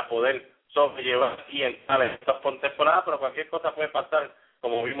duro para poder sobrellevar y entrar en esta postemporada, pero cualquier cosa puede pasar,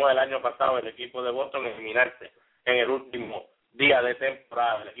 como vimos el año pasado, el equipo de Boston eliminarse en el último día de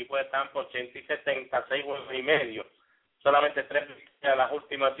temporada. El equipo de Tampa, 80-70, 6 juegos y medio, solamente 3 victorias las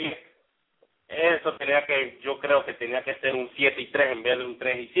últimas 10. Eso yo creo que tenía que ser un 7-3 en vez de un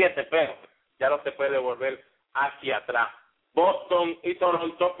 3-7, pero ya no se puede volver hacia atrás. Boston y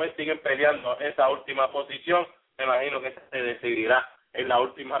Toronto pues siguen peleando esa última posición. Me imagino que se decidirá en la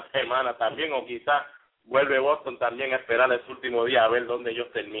última semana también, o quizás vuelve Boston también a esperar ese último día a ver dónde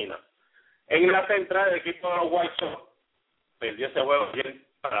ellos terminan. En la central, el equipo de los White Sox perdió ese juego bien,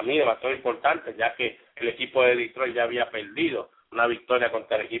 para mí demasiado importante, ya que el equipo de Detroit ya había perdido una victoria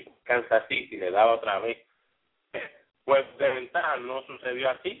contra el equipo de Kansas City, le daba otra vez pues de ventaja. No sucedió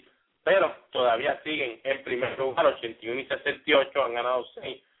así, pero todavía siguen en primer lugar, 81-68, han ganado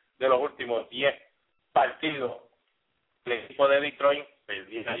 6 de los últimos 10 partidos. El equipo de Detroit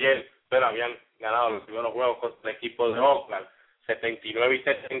perdió ayer, pero habían ganado los primeros juegos contra el equipo de Oakland,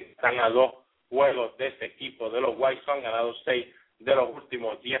 79-70, están a 2 juegos de ese equipo de los White Sox, han ganado 6 de los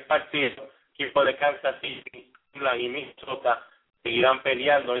últimos 10 partidos. El equipo de Kansas City y Minnesota seguirán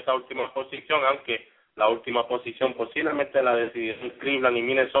peleando esa última posición, aunque la última posición posiblemente la decidieron Cleveland y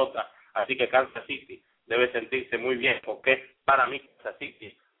Minnesota, así que Kansas City debe sentirse muy bien, porque para mí Kansas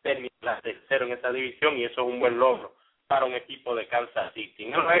City termina tercero en esa división y eso es un buen logro para un equipo de Kansas City.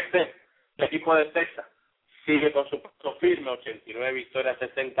 En el oeste, el equipo de Texas sigue con su paso firme, 89 victorias,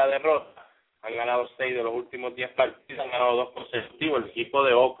 60 derrotas, han ganado 6 de los últimos 10 partidos, han ganado 2 consecutivos. El equipo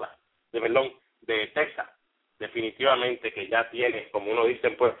de Oakland, de Texas, definitivamente que ya tiene, como uno dice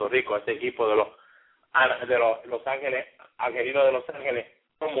en Puerto Rico, ese equipo de Los Ángeles, angelinos de Los Ángeles,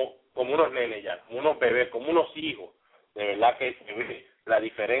 como unos nenes ya, como unos bebés, como unos hijos. De verdad que se ve la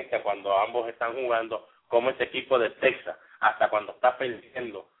diferencia cuando ambos están jugando, como ese equipo de Texas, hasta cuando está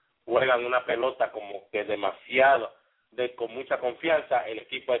perdiendo, juegan una pelota como que demasiado, con mucha confianza. El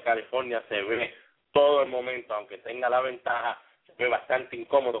equipo de California se ve todo el momento, aunque tenga la ventaja, se ve bastante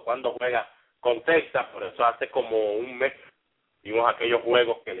incómodo cuando juega con Texas. Por eso hace como un mes vimos aquellos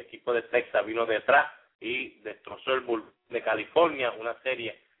juegos que el equipo de Texas vino detrás y destrozó el Bull de California, una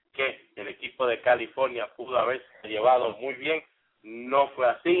serie que el equipo de California pudo haber llevado muy bien. No fue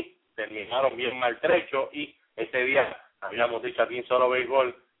así, terminaron bien maltrechos y ese día habíamos dicho aquí en Solo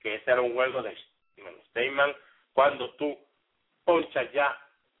Béisbol que ese era un juego de statement. Cuando tú ponchas ya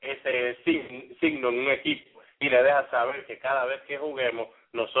ese signo en un equipo y le dejas saber que cada vez que juguemos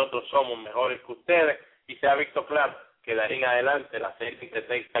nosotros somos mejores que ustedes, y se ha visto claro que de ahí en adelante las series de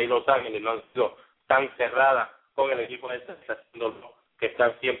Texas y Los Ángeles no han sido tan cerradas con el equipo de Texas, que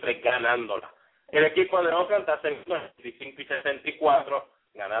están siempre ganándola. El equipo de Oakland está en 65-64,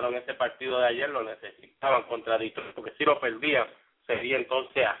 ganaron ese partido de ayer, lo necesitaban contra Detroit, porque si lo perdían sería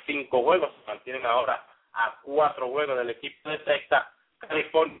entonces a 5 juegos, se mantienen ahora a 4 juegos del equipo de Texas.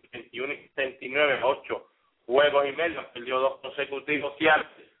 California 21 y 69, 8 juegos y medio, perdió 2 consecutivos. Seattle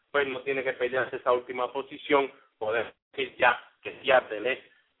pues no tiene que pelearse esa última posición, poder decir ya que Seattle es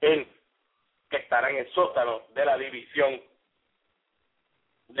el que estará en el sótano de la división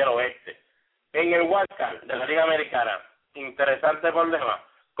del oeste. En el wildcard de la Liga Americana, interesante problema.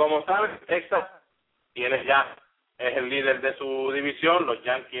 Como saben, Texas tiene ya, es el líder de su división, los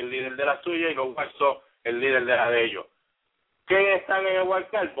Yankees el líder de la suya y los White Sox el líder de la de ellos. ¿Quiénes están en el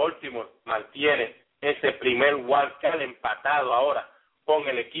wildcard? Baltimore mantiene ese primer wildcard empatado ahora con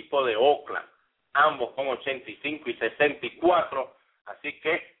el equipo de Oakland, ambos con 85 y 64, así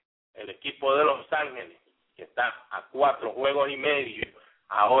que el equipo de Los Ángeles, que está a 4 juegos y medio,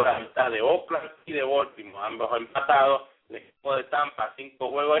 ahora está de Oakland y de Baltimore, ambos empatados. El equipo de Tampa a 5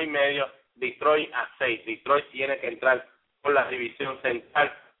 juegos y medio, Detroit a 6. Detroit tiene que entrar por la división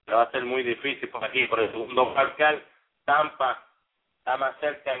central, le va a ser muy difícil por aquí, por el segundo wildcard. Tampa está más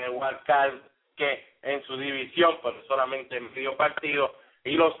cerca en el wildcard que en su división, pero solamente en medio partido.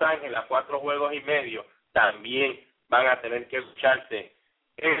 Y Los Ángeles a 4 juegos y medio también van a tener que lucharse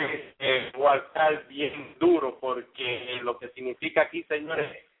el wildcard bien duro, porque lo que significa aquí, señores,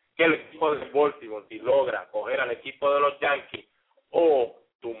 que el equipo de Baltimore, si logra coger al equipo de los Yankees o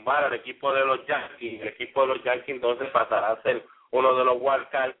tumbar al equipo de los Yankees, el equipo de los Yankees entonces pasará a ser uno de los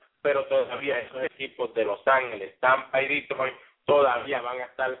wildcards, pero todavía esos equipos de Los Ángeles, Tampa y Detroit todavía van a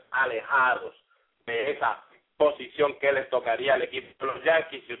estar alejados de esa posición que les tocaría al equipo de los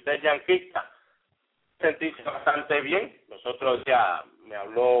Yankees. Si usted es yanquista, sentirse bastante bien. Nosotros ya me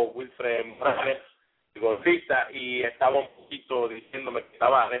habló Wilfred Morales, el golfista, y estaba un poquito diciéndome que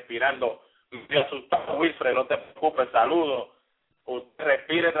estaba respirando. Me asustado. Wilfred, no te preocupes, saludos. Usted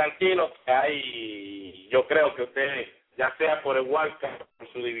respire tranquilo, que hay, yo creo que ustedes, ya sea por el wildcard o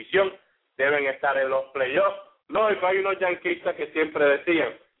por su división, deben estar en los playoffs. No, y hay unos yanquistas que siempre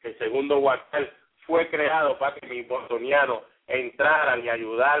decían que el segundo wildcard fue creado para que mis bostonianos entraran y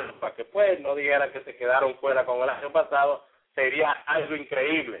ayudarlos, para que pues no dijeran que se quedaron fuera con el año pasado. Sería algo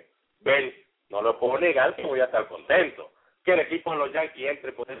increíble. Ven, no lo puedo negar que voy a estar contento que el equipo de los Yankees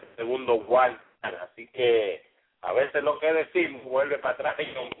entre por el segundo wildcard. Así que a veces lo que decimos vuelve para atrás y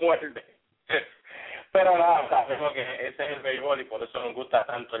nos muerde. Pero nada, sabemos que ese es el béisbol y por eso nos gusta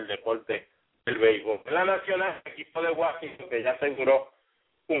tanto el deporte del béisbol. En la nacional, el equipo de Washington, que ya aseguró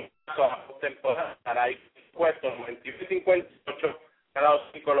un paso a la postemporada, estará ahí puesto 91 y 58, ganado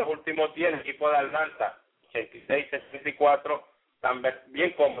 5 los últimos 10. El equipo de Atlanta 86-64, también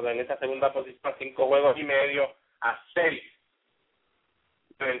bien cómodo en esa segunda posición, 5 juegos y medio a 6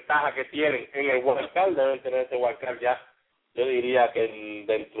 de ventaja que tienen en el wildcard. Deben tener ese wildcard ya, yo diría que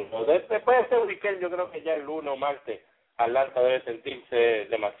dentro de después de ese weekend, yo creo que ya el lunes o martes Atlanta debe sentirse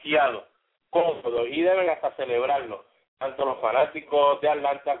demasiado cómodo y deben hasta celebrarlo, tanto los fanáticos de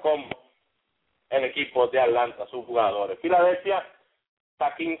Atlanta como el equipo de Atlanta, sus jugadores. Filadelfia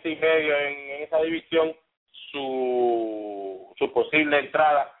está 15 y medio en esa división. Su posible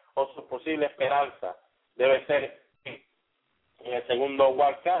entrada o su posible esperanza debe ser en el segundo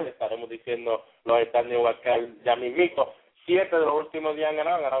wildcard. Estaremos diciendo los standings wildcard ya mismito. 7 de los últimos 10 han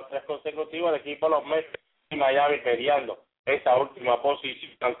ganado 3 consecutivos. El equipo de los Mets y Miami peleando esa última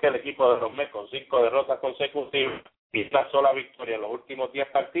posición, aunque el equipo de los Mets con 5 derrotas consecutivas y una sola victoria en los últimos 10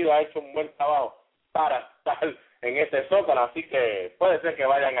 partidos ha hecho un buen trabajo para estar en ese sótano, así que puede ser que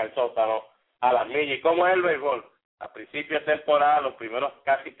vayan al sótano a las millas. ¿Y cómo es el béisbol? A principio de temporada, los primeros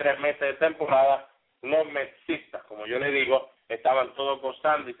casi 3 meses de temporada, los metsistas, como yo le digo, estaban todos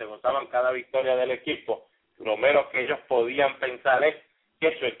gozando y se gozaban cada victoria del equipo. Lo menos que ellos podían pensar es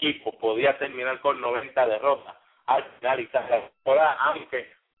que su equipo podía terminar con 90 derrotas al finalizar la temporada,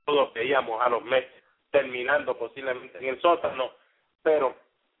 aunque todos veíamos a los Mets terminando posiblemente en el sótano, pero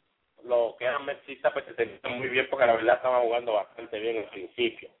lo que eran metsistas pues se tenían muy bien porque la verdad estaban jugando bastante bien al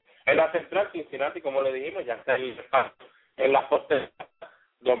principio. En la central, Cincinnati, como le dijimos, ya está en las postes,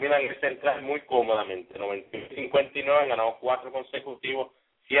 dominan el central muy cómodamente, 91-59, han ganado 4 consecutivos,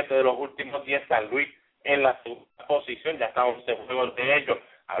 7 de los últimos 10. San Luis en la segunda posición, ya están 11 juegos de ellos.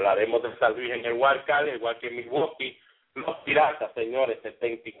 Hablaremos de San Luis en el wildcard, igual que Milwaukee. Los Piratas, señores,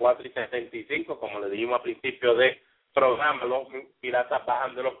 74 y 75, como le dijimos al principio de programa, los Piratas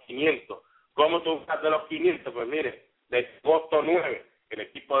bajan de los 500. ¿Cómo tú bajas de los 500? Pues mire, de agosto 9, el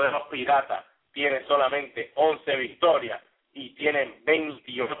equipo de los Piratas tiene solamente 11 victorias y tienen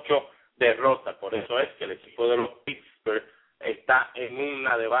 28 derrotas. Por eso es que el equipo de los Pittsburgh está en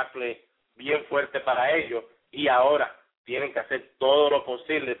una debacle bien fuerte para ellos y ahora tienen que hacer todo lo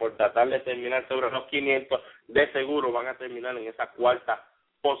posible por tratar de terminar sobre los 500. De seguro van a terminar en esa cuarta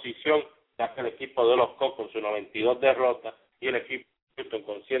posición ya que el equipo de los Cubs con sus 92 derrotas y el equipo de Houston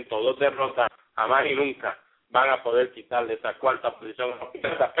con 102 derrotas, jamás y nunca van a poder quitarle esa cuarta posición a los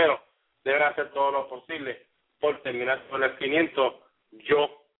Piratas, pero deben hacer todo lo posible por terminar sobre el 500.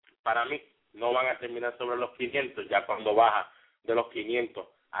 Para mí, no van a terminar sobre los 500, ya cuando baja de los 500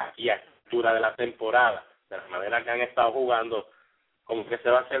 aquí a la altura de la temporada, de la manera que han estado jugando, como que se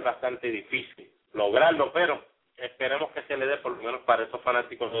va a hacer bastante difícil lograrlo, pero esperemos que se le dé por lo menos para esos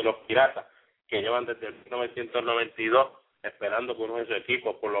fanáticos de los Piratas, que llevan desde el 1992 esperando que uno de sus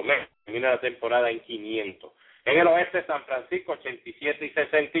equipos por lo menos termine la temporada en 500. En el oeste, San Francisco, 87 y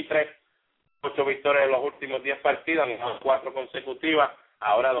 63, 8 victorias en los últimos 10 partidos, han ganado 4 consecutivas,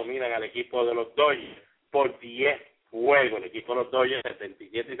 ahora dominan al equipo de los Dodgers por 10 juegos. El equipo de los Dodgers,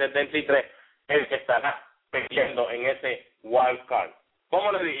 77 y 73, el que estará peleando en ese wild card.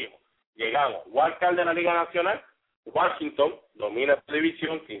 Como le dijimos, llegamos, wild card de la Liga Nacional, Washington domina su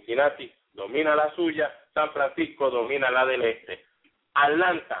división, Cincinnati domina la suya, San Francisco domina la del este.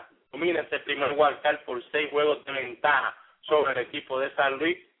 Atlanta domina ese primer wild card por 6 juegos de ventaja sobre el equipo de San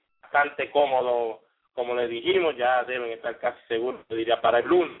Luis, bastante cómodo, como le dijimos, ya deben estar casi seguros, yo diría, para el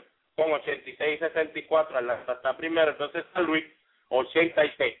lunes, con 86-64, Atlanta está primero, entonces San Luis 80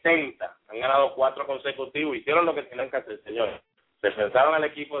 y 70, han ganado 4 consecutivos, hicieron lo que tenían que hacer, señores, se enfrentaron al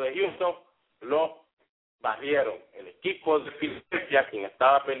equipo de Houston, lo barrieron, el equipo de Filadelfia, quien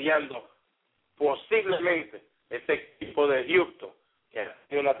estaba peleando posiblemente ese equipo de Houston, que ha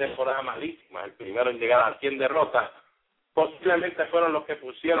tenido una temporada malísima, el primero en llegar a 100 derrotas, posiblemente fueron los que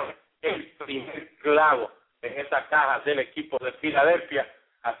pusieron el primer clavo en esa caja del equipo de Filadelfia,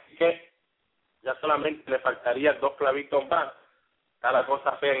 así que ya solamente le faltaría 2 clavitos más, está la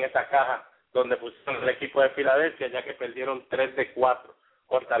cosa fea en esa caja donde pusieron el equipo de Filadelfia, ya que perdieron 3 de 4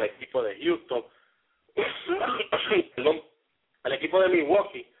 contra el equipo de Houston. El equipo de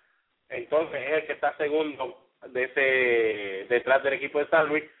Milwaukee, entonces es el que está segundo detrás del equipo de San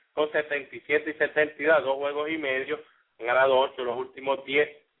Luis, con 77 y 72, 2 juegos y medio, han ganado 8 los últimos 10,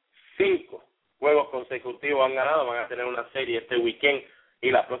 5 juegos consecutivos han ganado, van a tener una serie este weekend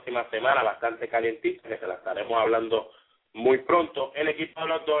y la próxima semana bastante calientita, que se la estaremos hablando muy pronto. El equipo de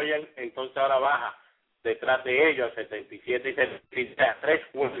los Dodgers entonces ahora baja detrás de ellos a 77 y 73, a 3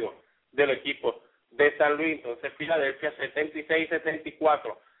 juegos del equipo de San Luis. Entonces Filadelfia 76 y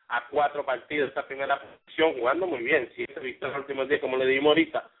 74 a 4 partidos esta primera posición, jugando muy bien, 7 victorias en los últimos 10 como le dimos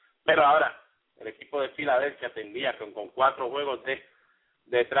ahorita, pero ahora el equipo de Filadelfia tendría con 4 juegos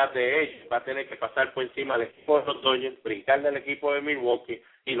detrás de ellos, va a tener que pasar por encima del equipo de los Dodgers, brincarle al equipo de Milwaukee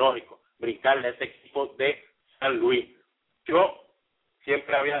y lógico, brincarle a ese equipo de San Luis. Yo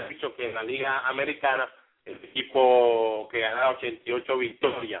siempre había dicho que en la Liga Americana el equipo que ganara 88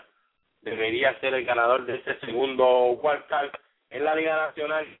 victorias debería ser el ganador de ese segundo wild card. En la Liga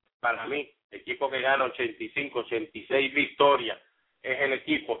Nacional, para mí, el equipo que gana 85, 86 victorias es el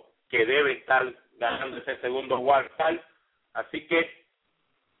equipo que debe estar ganando ese segundo wild card. Así que,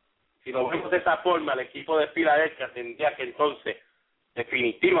 si lo vemos de esa forma, el equipo de Filadelfia tendría que entonces,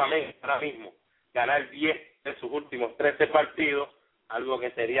 definitivamente, ahora mismo, ganar 10 de sus últimos 13 partidos, algo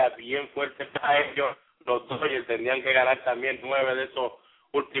que sería bien fuerte para ellos. Los Dodgers tendrían que ganar también 9 de esos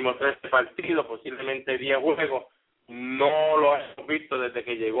últimos 13 partidos, posiblemente 10 juegos. No lo hemos visto desde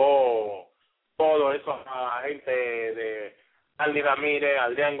que llegó todo eso a gente de Andy Ramírez,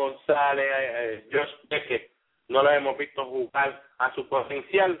 Adrián González, Josh Beckett, no lo hemos visto jugar a su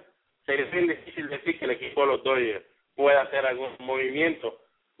potencial. Sería bien difícil decir que el equipo de los Dodgers pueda hacer algún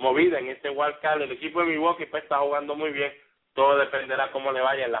movida en este wild card. El equipo de Milwaukee pues está jugando muy bien, todo dependerá cómo le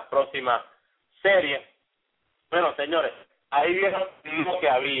vaya en las próximas series. Bueno, señores, ahí vieron lo que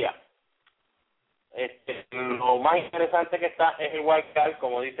había. Lo más interesante que está es el wild card,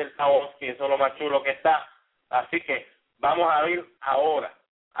 como dice el Tabosky, eso es lo más chulo que está. Así que vamos a ir ahora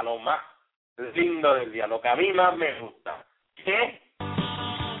a lo más lindo del día, lo que a mí más me gusta. ¿Qué?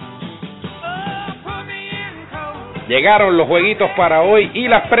 Llegaron los jueguitos para hoy y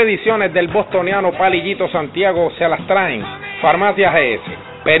las predicciones del bostoniano Palillito Santiago se las traen Farmacia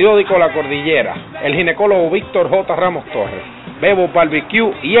GS, Periódico La Cordillera, el ginecólogo Víctor J. Ramos Torres, Bebo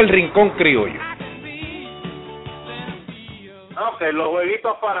Barbecue y el Rincón Criollo. Ok, los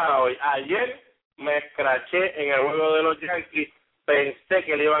jueguitos para hoy. Ayer me escraché en el juego de los Yankees, pensé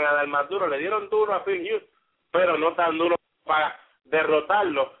que le iban a dar más duro, le dieron duro a Phil Hughes, pero no tan duro para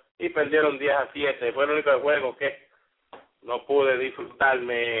derrotarlo y perdieron 10-7. Fue el único juego que no pude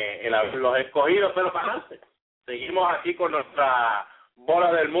disfrutarme el haberlos escogido, pero para adelante. Seguimos aquí con nuestra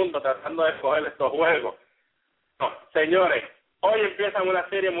bola del mundo tratando de escoger estos juegos. No, señores, hoy empiezan una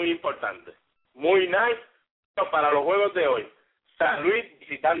serie muy importante, muy nice para los juegos de hoy. San Luis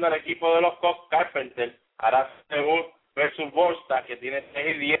visitando al equipo de los Cubs. Carpenter hará versus Bolsta, que tiene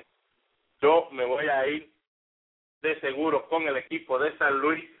 6-10. Yo me voy a ir de seguro con el equipo de San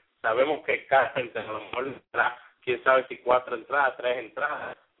Luis. Sabemos que Carpenter a lo mejor entrará, quién sabe si 4 entradas, 3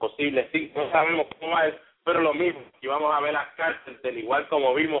 entradas, posible 5, no sabemos cómo va a ser, pero lo mismo, y vamos a ver a Carpenter igual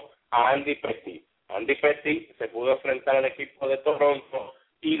como vimos a Andy Petit. Andy Petit se pudo enfrentar al equipo de Toronto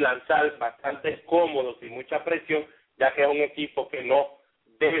y lanzar bastante cómodo, sin mucha presión, ya que es un equipo que no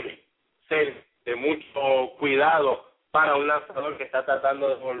debe ser de mucho cuidado para un lanzador que está tratando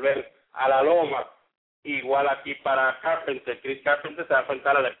de volver a la loma. Igual aquí para Carpenter. Chris Carpenter se va a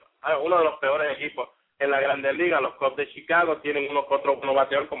enfrentar a uno de los peores equipos en la Grandes Ligas. Los Cubs de Chicago tienen unos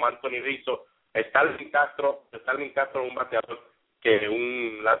bateadores como Anthony Rizzo, Starlin Castro es un bateador que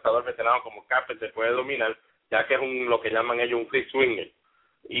un lanzador veterano como Carpenter puede dominar, ya que es lo que llaman ellos un free swinger.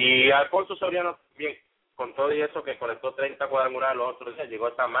 Y Alfonso Soriano también, con todo y eso que conectó 30 cuadrangulares los otros días, llegó a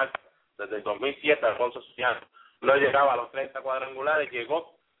esta marca desde el 2007. Alfonso Soriano no llegaba a los 30 cuadrangulares,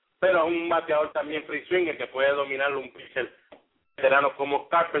 llegó, pero un bateador también free swinger que puede dominarlo un pitcher veterano como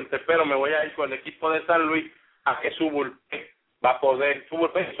Carpenter. Pero me voy a ir con el equipo de San Luis a que su bullpen va a poder, su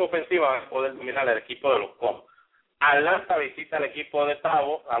bullpen su ofensiva va a poder dominar el equipo de los Cubs. Atlanta visita al equipo de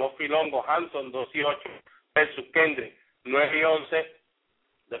Tavo, a los Filongos, Hanson 2-8 versus Kendrick 9-11.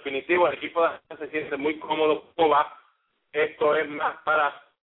 Definitivo, el equipo de Atlanta se siente muy cómodo como va. Esto es más para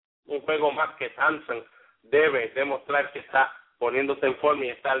un juego más que Hanson debe demostrar que está poniéndose en forma y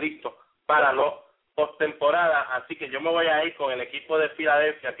está listo para los postemporada. Así que yo me voy a ir con el equipo de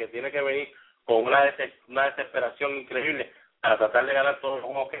Filadelfia, que tiene que venir con una desesperación increíble para tratar de ganar todos los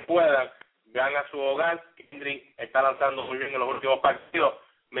juegos que puedan. Gana su hogar. Kendrick está lanzando muy bien en los últimos partidos.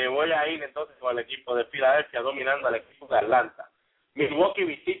 Me voy a ir entonces con el equipo de Filadelfia dominando al equipo de Atlanta. Milwaukee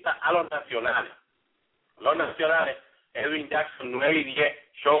visita a los Nacionales. Los Nacionales, Edwin Jackson 9-10,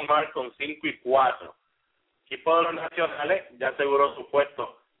 Sean Marcon 5-4. El equipo de los Nacionales ya aseguró su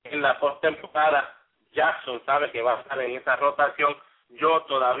puesto en la postemporada. Jackson sabe que va a estar en esa rotación. Yo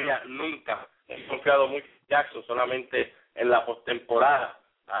todavía nunca he confiado mucho en Jackson, solamente en la postemporada.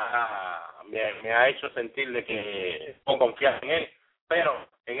 Me ha hecho sentir de que no confío en él, pero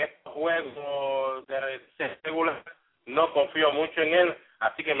en estos juegos de regular no confío mucho en él,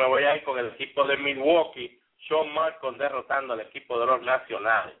 así que me voy a ir con el equipo de Milwaukee. Sean Marcon derrotando al equipo de los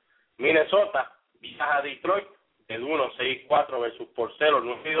Nacionales. Minnesota viaja a Detroit de 1-6-4 versus por 0,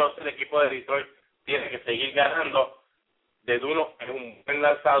 9-2. El equipo de Detroit tiene que seguir ganando. De 1 es un buen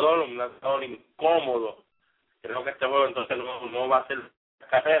lanzador, un lanzador incómodo. Creo que este juego entonces no va a ser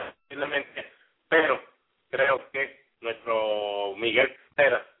carrera, posiblemente, pero creo que nuestro Miguel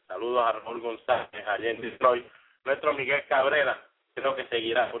Cabrera, saludos a Raúl González allá en Detroit, nuestro Miguel Cabrera creo que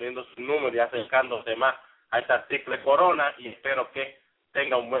seguirá poniendo sus números y acercándose más a esta triple corona, y espero que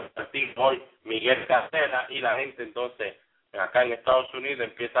tenga un buen partido hoy Miguel Cabrera, y la gente entonces acá en Estados Unidos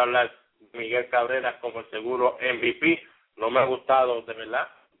empieza a hablar de Miguel Cabrera como el seguro MVP. No me ha gustado, de verdad,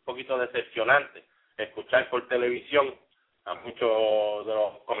 un poquito decepcionante escuchar por televisión a muchos de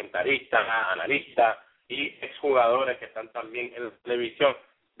los comentaristas, analistas y exjugadores que están también en la televisión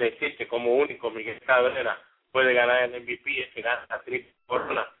decir que como único Miguel Cabrera puede ganar el MVP, es que gana la triple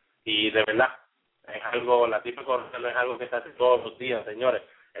corona, y de verdad es algo, la triple corona no es algo que se hace todos los días, señores.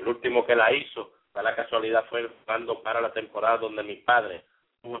 El último que la hizo, para la casualidad, fue jugando para la temporada donde mi padre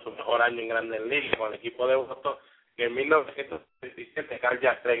tuvo su mejor año en Grandes Ligas con el equipo de Boston, que en 1977 Carl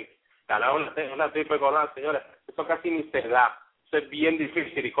Jacques ganaba una triple corona, señores. Eso casi ni se da. Eso es bien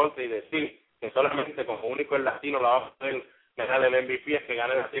difícil y decir que solamente como único el latino la va a poder ganar el MVP, es que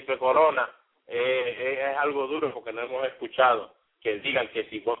gane la triple corona. Es algo duro porque no hemos escuchado que digan que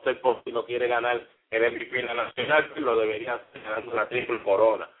si Boston no quiere ganar el MVP en la nacional, pues lo debería hacer ganando la triple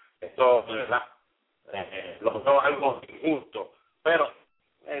corona. Esto, de verdad, lo veo algo injusto. Pero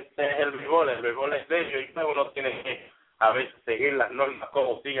este es el béisbol es de ellos, y luego uno tiene que a veces seguir las normas,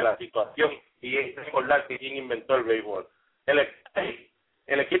 cómo sigue la situación, y recordar que quién inventó el béisbol.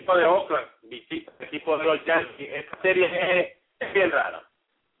 El equipo de Oakland visita el equipo de los Yankees. Esta serie es bien rara.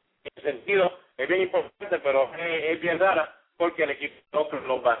 En ese sentido, es bien importante, pero es bien rara porque el equipo de Oakland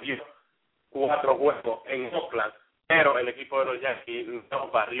los barrió 4 juegos en Oakland, pero el equipo de los Yankees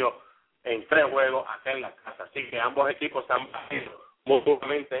los barrió en 3 juegos acá en la casa. Así que ambos equipos han barrido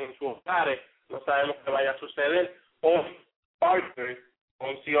mutuamente en sus hogares. No sabemos qué vaya a suceder. Hoy, Parker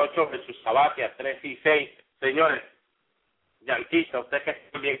 11-8 versus Farmacia 3-6. Señores, yanquistas, ustedes que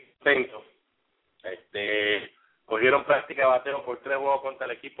están bien contentos, cogieron práctica de bateo por 3 juegos contra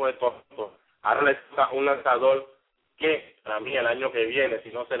el equipo de Torres. Ahora les toca un lanzador que, para mí, el año que viene, si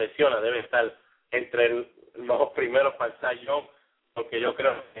no se lesiona, debe estar entre los primeros para el Cy Young. porque yo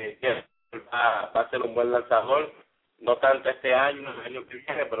creo que va a ser un buen lanzador, no tanto este año, el año que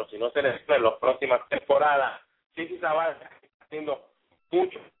viene, pero si no se les en las próximas temporadas. Sí, Sabatia está haciendo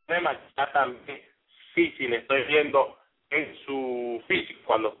muchos problemas, ya también sí le estoy viendo en su físico,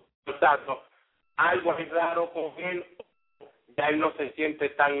 cuando tanto algo es raro con él, ya él no se siente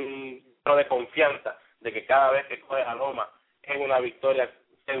tan de confianza de que cada vez que coge la loma es una victoria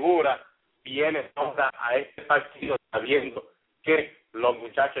segura. Viene ahora a este partido sabiendo que los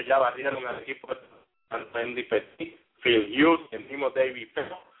muchachos ya barrieron al equipo de Andy Petit, Phil Hughes, el mismo David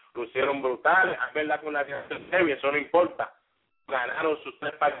Bebo, lucieron brutales, a verla con la reacción débil, eso no importa, ganaron sus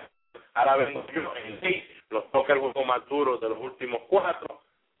 3 partidos. Ahora vengo yo, el Leeds, los toca el juego más duro de los últimos 4.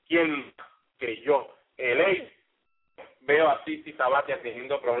 ¿Quién que yo? El Leeds, veo a Cici Sabatia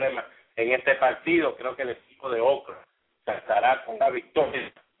teniendo problemas en este partido. Creo que el equipo de Oakland estará con la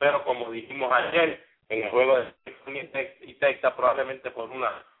victoria, pero como dijimos ayer, en el juego de y Texas, probablemente por 1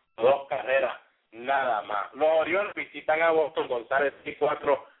 o 2 carreras, nada más. Los Orioles visitan a Boston, González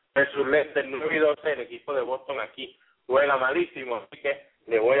 4 versus Lester 9-12. El equipo de Boston aquí juega malísimo, así que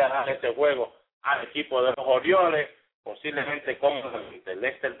le voy a dar ese juego al equipo de los Orioles, posiblemente cómodamente.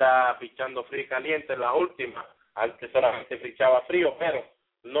 Lester está pichando frío y caliente en la última, antes solamente pichaba frío, pero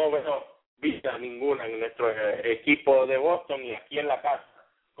no veo vista ninguna en nuestro equipo de Boston, y aquí en la casa,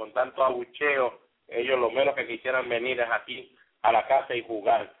 con tanto abucheo, ellos lo menos que quisieran venir es aquí a la casa y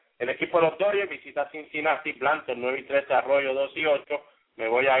jugar. El equipo de los Dodgers visita Cincinnati, Blanton 9-13, Arroyo 2-8. Me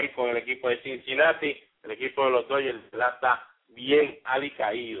voy a ir con el equipo de Cincinnati. El equipo de los Dodgers está bien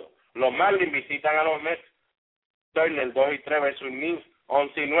alicaído. Los Marlins visitan a los Mets, Turner 2-3 versus Knicks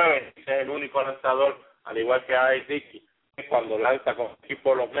 11-9. Es el único lanzador, al igual que a Dickey, que cuando lanza con el equipo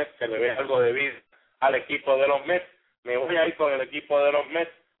de los Mets se le ve algo de vida al equipo de los Mets. Me voy a ir con el equipo de los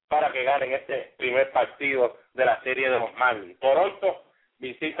Mets para que ganen este primer partido de la serie de los Marlins. Toronto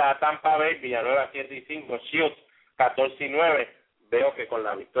visita a Tampa Bay, Villanueva 7-5, Shields 14-9. Veo que con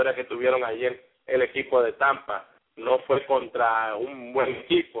la victoria que tuvieron ayer el equipo de Tampa no fue contra un buen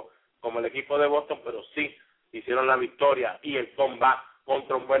equipo como el equipo de Boston, pero sí hicieron la victoria y el comeback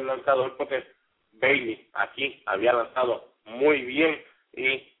contra un buen lanzador, porque Bailey aquí había lanzado muy bien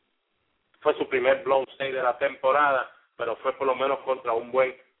y fue su primer blown save de la temporada, pero fue por lo menos contra un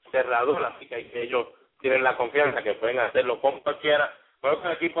buen cerrador, así que ellos tienen la confianza que pueden hacerlo con cualquiera. Pero con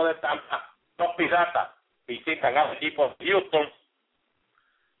el equipo de Tampa, los Piratas visitan al equipo de Houston.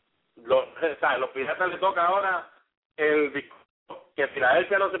 Los Piratas les toca ahora que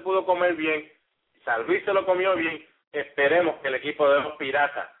Filadelfia no se pudo comer bien, San Luis se lo comió bien. Esperemos que el equipo de los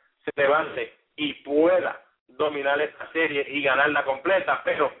Piratas se levante y pueda dominar esta serie y ganarla completa,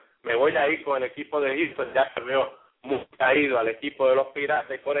 pero me voy a ir con el equipo de Houston, ya que veo muy caído al equipo de los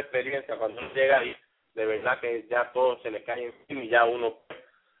Piratas, y por experiencia cuando uno llega ahí, de verdad que ya todo se le cae encima y ya uno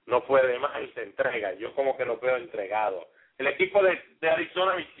no puede más y se entrega. Yo como que lo veo entregado. El equipo de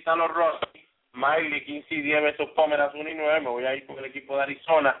Arizona visita a los Rockies, Miley 15-10 versus Pomeranz 1-9. Me voy a ir con el equipo de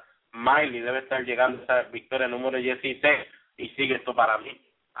Arizona. Miley debe estar llegando a esa victoria número 16 y sigue esto para mí,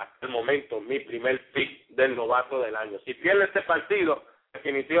 hasta el momento, mi primer pick del novato del año. Si pierde este partido,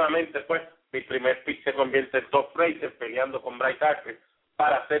 definitivamente pues mi primer pick se convierte en Top Fraser, peleando con Bryce Harper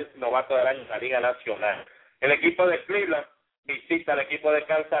para ser novato del año en la Liga Nacional. El equipo de Cleveland visita al equipo de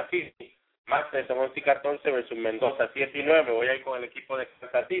Kansas City, Masters 11-14 versus Mendoza 7-9. Voy a ir con el equipo de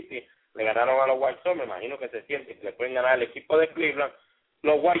Kansas City. Le ganaron a los White Sox, me imagino que se siente que le pueden ganar al equipo de Cleveland.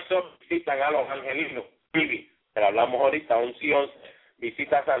 Los White Sox visitan a los Angelinos, Philly, que hablamos ahorita, 11-11.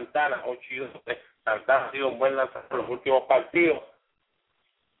 Visita a Santana, 8-12. Santana ha sido un buen lanzador en los últimos partidos.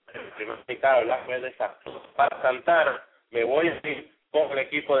 El primer picado, ¿verdad?, fue desastroso para Santana. Me voy a ir con el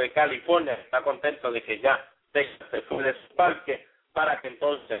equipo de California. Está contento de que ya Texas se fue de su parque, para que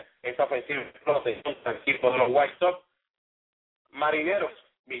entonces esa ofensiva explote contra el equipo de los White Sox. Marineros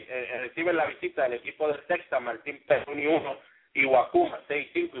reciben la visita del equipo de Texas, Martín Pérez 1-1, Iwakuma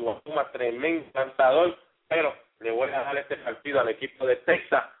 6-5, Iwakuma tremendo lanzador, pero le voy a dar este partido al equipo de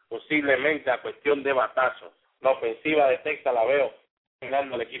Texas, posiblemente a cuestión de batazos. La ofensiva de Texas la veo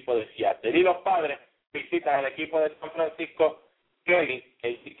ganando al equipo de Seattle. Y los Padres visitan al equipo de San Francisco, Casey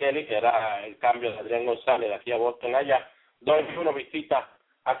Kelly, que era el cambio de Adrián González de aquí a Boston allá. 2-1 visita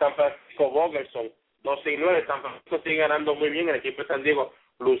a San Francisco, Bogerson 12-9. San Francisco sigue ganando muy bien, el equipo de San Diego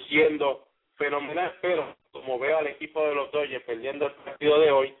luciendo fenomenal, pero como veo al equipo de los Dodgers perdiendo el partido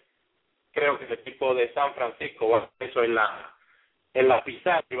de hoy, creo que el equipo de San Francisco va a hacer eso en la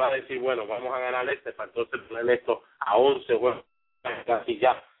pizarra y va a decir, bueno, vamos a ganar para entonces poner esto a 11 juegos, casi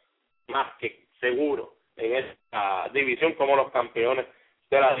ya más que seguro en esta división como los campeones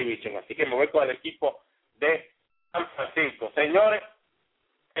de la división. Así que me voy con el equipo de San Francisco. Señores,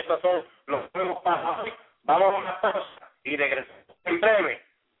 estos son los juegos para hoy. Vamos a una pausa y regresamos en breve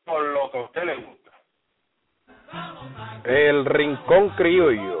por lo que a usted le gusta. El Rincón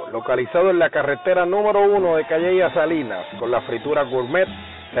Criollo, localizado en la carretera número 1 de Cayey a Salinas, con la fritura gourmet,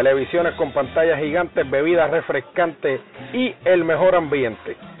 televisiones con pantallas gigantes, bebidas refrescantes y el mejor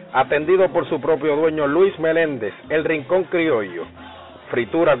ambiente. Atendido por su propio dueño Luis Meléndez, el Rincón Criollo.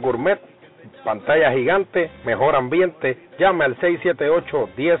 Fritura gourmet, pantalla gigante, mejor ambiente. Llame al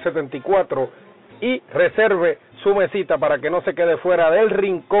 678-1074 y reserve su mesita para que no se quede fuera del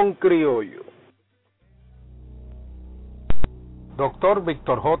Rincón Criollo. Doctor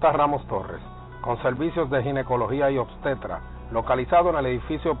Víctor J. Ramos Torres, con servicios de ginecología y obstetra, localizado en el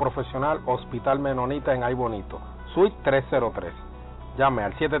edificio profesional Hospital Menonita en Aibonito, suite 303. Llame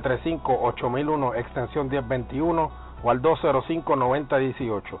al 735-8001 extensión 1021 o al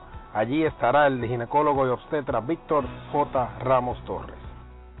 205-9018. Allí estará el ginecólogo y obstetra Víctor J. Ramos Torres.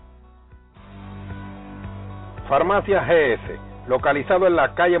 Farmacia GS, localizado en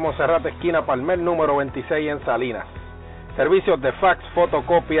la calle Monserrate esquina Palmer número 26 en Salinas. Servicios de fax,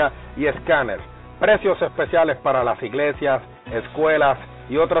 fotocopia y escáner. Precios especiales para las iglesias, escuelas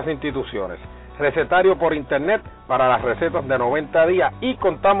y otras instituciones. Recetario por internet para las recetas de 90 días y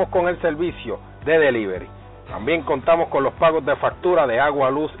contamos con el servicio de delivery. También contamos con los pagos de factura de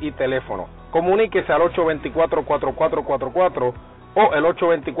agua, luz y teléfono. Comuníquese al 824-4444 o el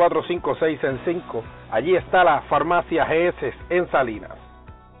 824-5665. Allí está la Farmacia GS en Salinas.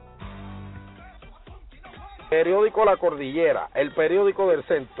 Periódico La Cordillera, el periódico del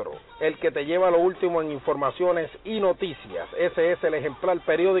centro, el que te lleva lo último en informaciones y noticias. Ese es el ejemplar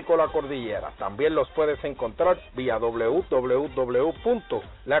periódico La Cordillera. También los puedes encontrar vía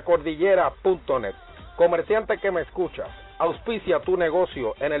www.lacordillera.net. Comerciante que me escuchas, auspicia tu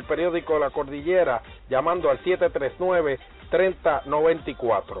negocio en el periódico La Cordillera llamando al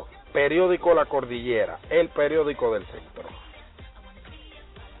 739-3094. Periódico La Cordillera, el periódico del centro.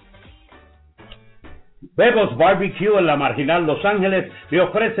 Bebo's Barbecue en la Marginal Los Ángeles le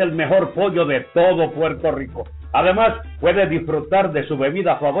ofrece el mejor pollo de todo Puerto Rico. Además, puede disfrutar de su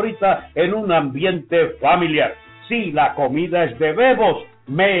bebida favorita en un ambiente familiar. Si la comida es de Bebo's,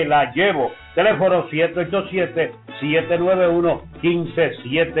 me la llevo. Teléfono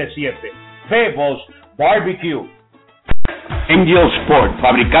 787-791-1577. Bebo's Barbecue. Angel Sport,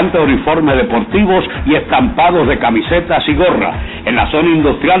 fabricante de uniformes deportivos y estampados de camisetas y gorras, en la zona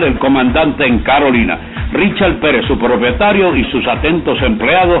industrial del Comandante en Carolina. Richard Pérez, su propietario, y sus atentos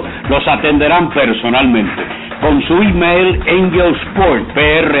empleados los atenderán personalmente. Con su email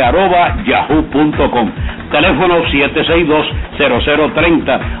angelsportpr@yahoo.com. Teléfono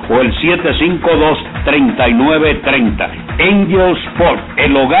 762-0030 o el 752-3930. Angel Sport,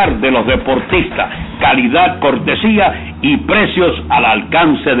 el hogar de los deportistas. Calidad, cortesía y precios al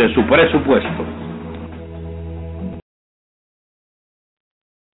alcance de su presupuesto.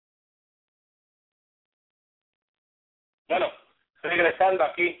 Bueno, regresando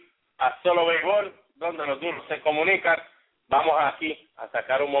aquí a Solo Béisbol, donde los duros se comunican, vamos aquí a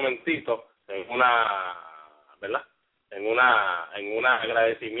sacar un momentito en un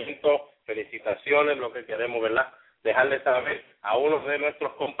agradecimiento, felicitaciones, lo que queremos, ¿verdad? Dejarles saber a uno de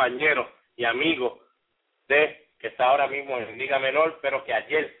nuestros compañeros y amigos que está ahora mismo en Liga Menor, pero que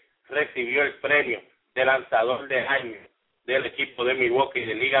ayer recibió el premio de lanzador del año del equipo de Milwaukee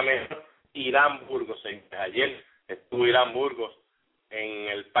de Liga Menor, Irán Burgos. Ayer estuvo Irán Burgos en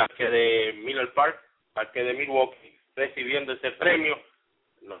el parque de Miller Park, parque de Milwaukee, recibiendo ese premio.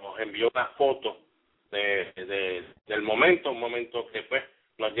 Nos envió una foto del momento, un momento que pues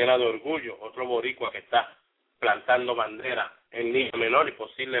nos llena de orgullo. Otro boricua que está plantando bandera en Liga Menor y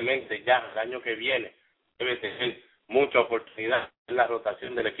posiblemente ya el año que viene debe tener mucha oportunidad en la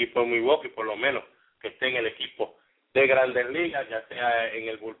rotación del equipo de Milwaukee, por lo menos que esté en el equipo de Grandes Ligas, ya sea en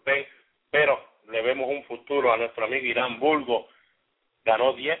el bullpen, pero le vemos un futuro a nuestro amigo Irán Burgos.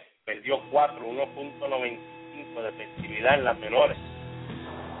 Ganó 10, perdió 4, 1.95 de efectividad en las menores.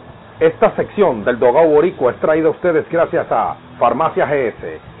 Esta sección del Dogao Boricua es traída a ustedes gracias a Farmacia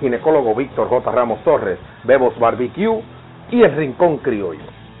GS, ginecólogo Víctor J. Ramos Torres, Bebo's Barbecue y el Rincón Criollo.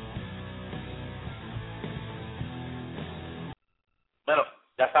 Bueno,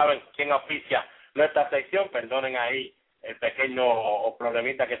 ya saben quién auspicia nuestra sección, perdonen ahí el pequeño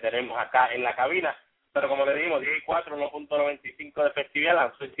problemita que tenemos acá en la cabina, pero como le dijimos, 10 y 4, 1.95 de efectividad,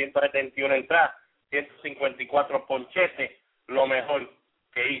 lanzó 171 entradas, 154 ponchetes, lo mejor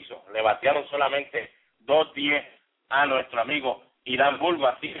que hizo. Le batearon solamente 2-10 a nuestro amigo Irán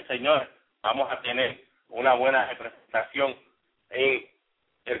Burgos, así que señores, vamos a tener una buena representación en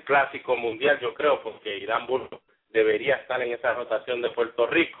el Clásico Mundial, yo creo, porque Irán Burgos debería estar en esa rotación de Puerto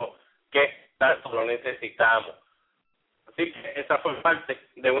Rico que tanto lo necesitamos. Así que esa fue parte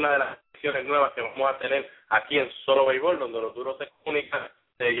de una de las secciones nuevas que vamos a tener aquí en Solo Béisbol, donde los duros se comunican,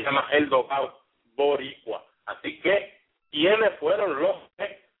 se llama el Dogao Boricua. Así que, ¿quiénes fueron los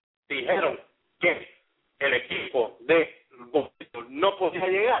que dijeron que el equipo de Baltimore no podía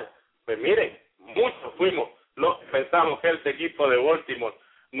llegar? Pues miren, muchos fuimos los que pensamos que el equipo de Baltimore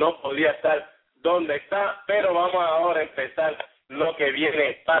no podía estar donde está, pero vamos ahora a empezar lo que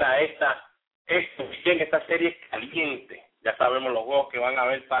viene para esta serie caliente. Ya sabemos los juegos que van a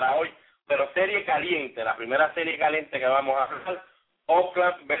haber para hoy, pero serie caliente, la primera serie caliente que vamos a hablar,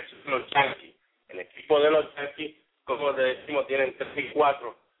 Oakland versus los Yankees. El equipo de los Yankees, como decimos, tienen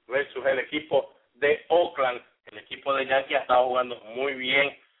 3-4 versus el equipo de Oakland. El equipo de Yankees ha estado jugando muy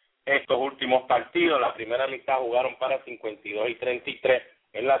bien estos últimos partidos. La primera mitad jugaron para 52-33.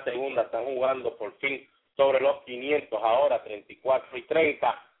 En la segunda están jugando por fin sobre los 500, ahora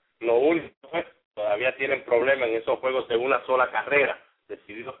 34-30. Lo único es todavía tienen problemas en esos juegos de una sola carrera,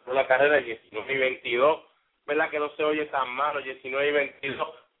 decididos por una carrera 19-22. ¿Verdad que no se oye tan malo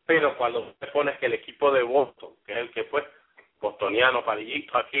 19-22? Pero cuando se pone que el equipo de Boston, que es el que fue bostoniano,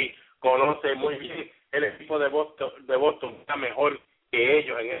 palillito aquí, conoce muy bien el equipo de Boston está mejor que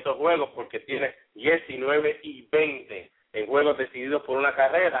ellos en esos juegos porque tiene 19-20 en juegos decididos por una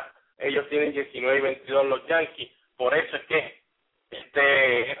carrera. Ellos tienen 19-22 los Yankees. Por eso es que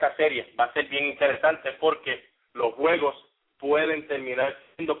esta serie va a ser bien interesante porque los juegos pueden terminar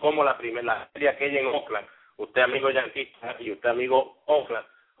siendo como la serie aquella en Oakland. Usted, amigo yanquista, y usted, amigo Oakland,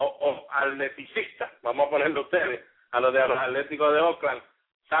 o atleticista, vamos a ponerlo ustedes, a los Atléticos de Oakland,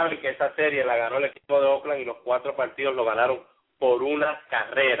 saben que esa serie la ganó el equipo de Oakland y los 4 partidos lo ganaron por una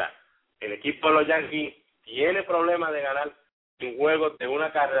carrera. El equipo de los Yankees tiene problemas de ganar en juegos de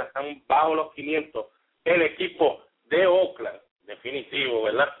una carrera, están bajo los 500. El equipo de Oakland, definitivo,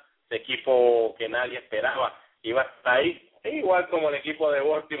 ¿verdad? Ese equipo que nadie esperaba iba a estar ahí, igual como el equipo de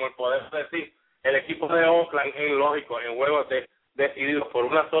Baltimore, podemos decir, el equipo de Oakland, es lógico, en juegos decididos por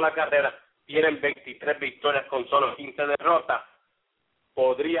una sola carrera, tienen 23 victorias con solo 15 derrotas.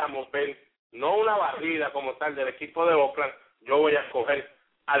 Podríamos ver, no una barrida como tal del equipo de Oakland, yo voy a escoger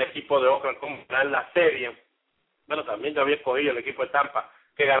al equipo de Oakland como ganar la serie. Bueno, también yo había escogido el equipo de Tampa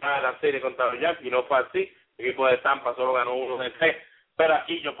que ganara la serie contra los Yankees, y no fue así. El equipo de Tampa solo ganó 1 de 3, pero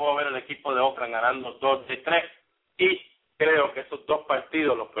aquí yo puedo ver el equipo de Oakland ganando 2 de 3, y creo que esos 2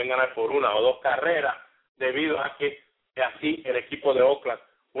 partidos los pueden ganar por 1 o 2 carreras, debido a que así el equipo de Oakland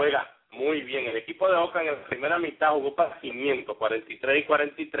juega muy bien. El equipo de Oakland en la primera mitad jugó para 500,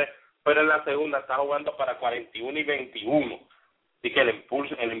 43-43, pero en la segunda está jugando para 41-21. Así que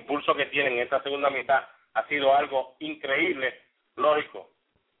el impulso que tienen en esta segunda mitad ha sido algo increíble. Lógico,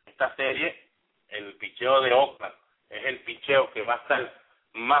 esta serie, el picheo de Oakland es el picheo que va a estar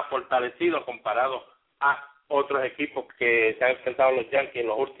más fortalecido comparado a otros equipos que se han enfrentado los Yankees en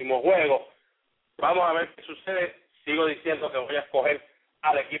los últimos juegos. Vamos a ver qué sucede. Sigo diciendo que voy a escoger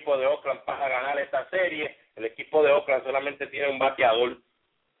al equipo de Oakland para ganar esta serie. El equipo de Oakland solamente tiene un bateador.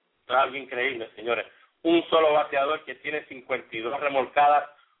 Es algo increíble, señores. Un solo bateador que tiene 52 remolcadas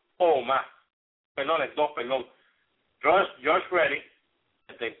o más. Perdón. George Reddy,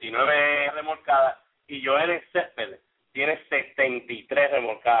 79 remolcadas, y Joel Céspedes tiene 73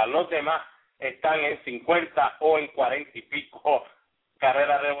 remolcadas. Los demás están en 50 o en 40 y pico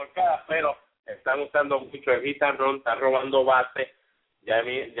carreras remolcadas, pero están usando mucho el hit and run, están robando base.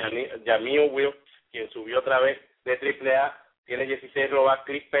 Jamil Will, quien subió otra vez de AAA, tiene 16 robas.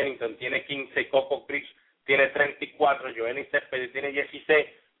 Chris Pennington tiene 15, Coco Chris tiene 34, Joel Céspedes tiene 16,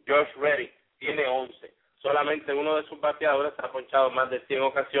 George Reddy tiene 11. Solamente uno de sus bateadores ha ponchado más de 100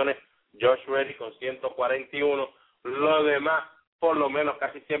 ocasiones, George Reddy con 141. Los demás, por lo menos,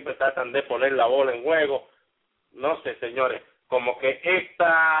 casi siempre tratan de poner la bola en juego. No sé, señores, como que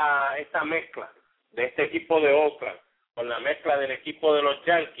esta mezcla de este equipo de Oakland con la mezcla del equipo de los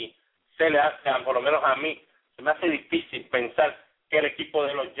Yankees se le hace, por lo menos a mí, se me hace difícil pensar que el equipo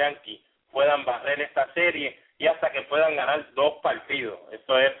de los Yankees puedan barrer esta serie y hasta que puedan ganar 2 partidos.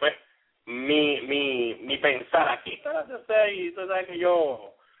 Eso es, pues, mi pensar aquí. Tú sabes que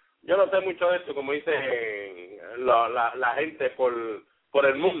yo no sé mucho de esto, como dice la gente por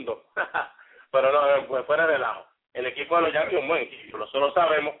el mundo. Pero no, pues fuera de lado. El equipo de los Yankees es un buen equipo, nosotros lo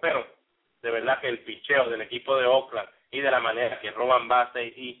sabemos, pero de verdad que el picheo del equipo de Oakland y de la manera que roban base,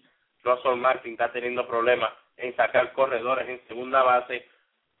 y Russell Martin está teniendo problemas en sacar corredores en segunda base,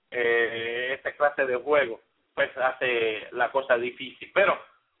 esta clase de juego pues hace la cosa difícil. Pero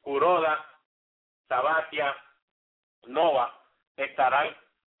Kuroda, Sabathia, Nova estarán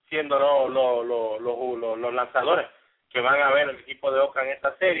siendo los lanzadores que van a ver el equipo de Oakland en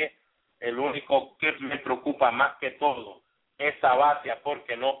esta serie. El único que me preocupa más que todo es Sabathia,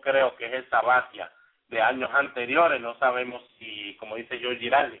 porque no creo que es el Sabathia de años anteriores. No sabemos si, como dice George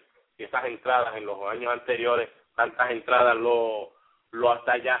Girardi, si esas entradas en los años anteriores, tantas entradas lo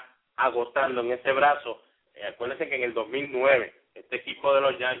hasta ya agotando en ese brazo. Acuérdense que en el 2009 este equipo de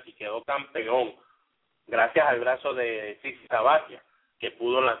los Yankees quedó campeón gracias al brazo de CC Sabathia, que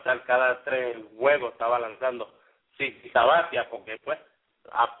pudo lanzar cada 3 juegos, estaba lanzando CC Sabathia, porque pues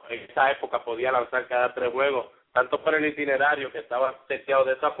en esa época podía lanzar cada 3 juegos, tanto por el itinerario que estaba seteado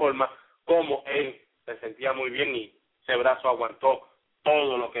de esa forma, como él se sentía muy bien y ese brazo aguantó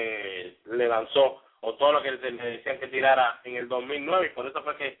todo lo que le lanzó o todo lo que le decían que tirara en el 2009, y por eso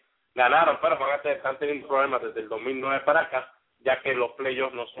fue que ganaron, pero están teniendo problemas desde el 2009 para acá, ya que los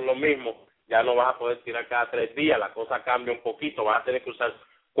playoffs no son los mismos. Ya no vas a poder tirar cada 3 días, la cosa cambia un poquito, vas a tener que usar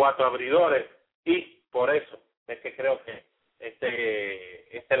 4 abridores, y por eso es que creo que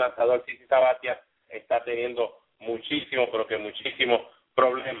este lanzador CC Sabathia está teniendo muchísimos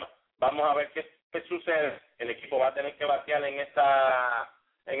problemas. Vamos a ver qué sucede. El equipo va a tener que batear en esta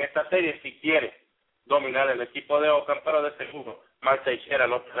serie si quiere dominar el equipo de Oakland, pero de seguro Mark Teixeira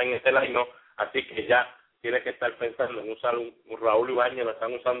no está en este line, así que ya tiene que estar pensando en usar un Raúl Ibáñez, lo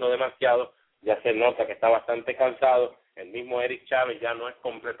están usando demasiado, ya se nota que está bastante cansado. El mismo Eric Chávez ya no es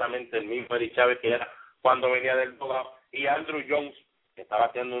completamente el mismo Eric Chávez que era cuando venía del dugout, y Andrew Jones, que está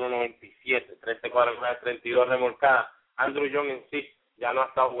bateando 1.97, 13 cuadrangulares, 32 remolcadas. Andrew Jones en sí ya no ha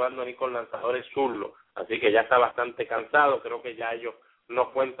estado jugando ni con lanzadores zurdos, así que ya está bastante cansado. Creo que ya ellos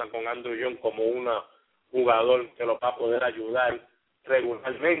no cuentan con Andrew Jones como un jugador que lo va a poder ayudar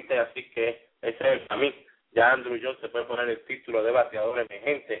regularmente, así que ese es el camino. Ya Andrew Jones se puede poner el título de bateador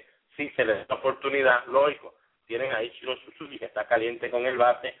emergente si se les da oportunidad. Lógico, tienen a Ichiro Suzuki, que está caliente con el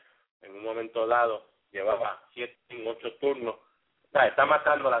bate. En un momento dado llevaba 7 en 8 turnos. O sea, está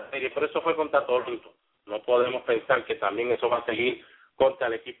matando la serie, pero eso fue contra Toronto. No podemos pensar que también eso va a seguir contra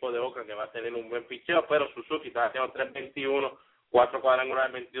el equipo de Oakland, que va a tener un buen picheo, pero Suzuki está haciendo 3.21, 4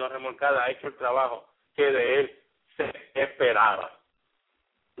 cuadrangulares, 22 remolcadas, ha hecho el trabajo que de él se esperaba.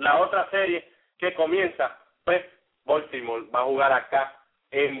 La otra serie que comienza, pues Baltimore va a jugar acá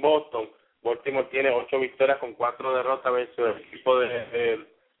en Boston. Baltimore tiene 8 victorias con 4 derrotas versus el equipo de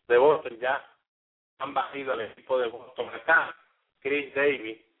Boston. Ya han bajado al equipo de Boston acá. Chris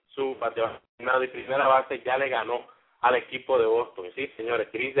Davis, su bateador de primera base, ya le ganó al equipo de Boston. Sí, señores,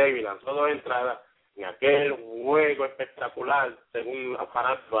 Chris Davis lanzó 2 entradas en aquel juego espectacular, según los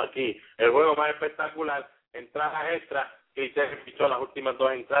fanáticos aquí, el juego más espectacular, entradas extras. Chris Davis pichó las últimas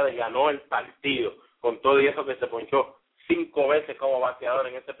 2 entradas y ganó el partido, con todo y eso que se ponchó 5 veces como bateador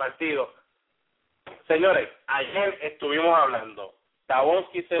en este partido. Señores, ayer estuvimos hablando,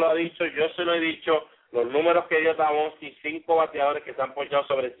 Tabonsky se lo ha dicho, yo se lo he dicho, los números que dio Tabonsky, 5 bateadores que se han ponchado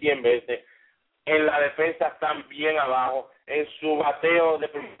sobre 100 veces, en la defensa están bien abajo, en su bateo de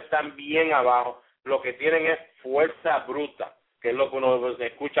primera están bien abajo, lo que tienen es fuerza bruta, que es lo que uno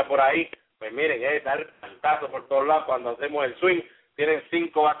escucha por ahí. Pues miren, es dar cantazo por todos lados cuando hacemos el swing. Tienen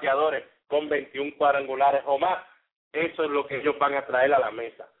 5 bateadores con 21 cuadrangulares o más. Eso es lo que ellos van a traer a la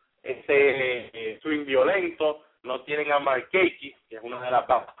mesa. Ese swing violento. No tienen a Markakis, que es una de las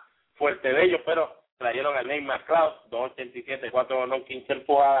bajas fuertes de ellos, pero trajeron a Nate McLeod, 2.87, 4 honrones, 15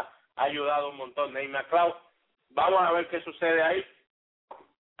 empujadas. Ha ayudado un montón Nate McLeod. Vamos a ver qué sucede ahí.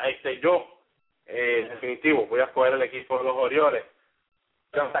 Definitivo, voy a escoger el equipo de los Orioles.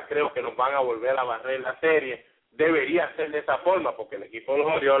 Creo que nos van a volver a barrer la serie. Debería ser de esa forma, porque el equipo de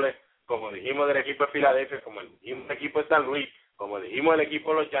los Orioles, como dijimos del equipo de Filadelfia, como dijimos del equipo de San Luis, como dijimos del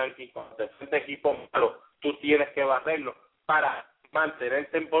equipo de los Yankees, cuando te frente equipo malo, tú tienes que barrerlo para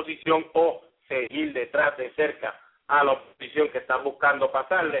mantenerte en posición o seguir detrás de cerca a la oposición que están buscando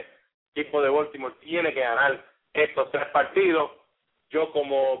pasarle. El equipo de Baltimore tiene que ganar estos 3 partidos. Yo,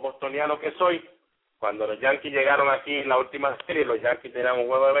 como bostoniano que soy, cuando los Yankees llegaron aquí en la última serie, los Yankees tenían un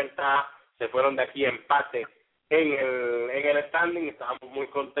juego de ventaja, se fueron de aquí empate en el standing, estábamos muy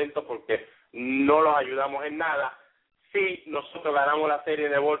contentos porque no los ayudamos en nada. Si nosotros ganamos la serie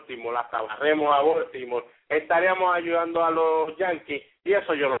de Baltimore, hasta barremos a Baltimore, estaríamos ayudando a los Yankees, y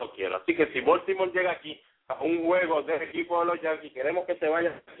eso yo no lo quiero. Así que si Baltimore llega aquí a un juego del equipo de los Yankees, queremos que se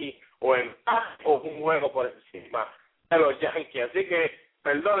vayan aquí o empate o un juego por encima de los Yankees. Así que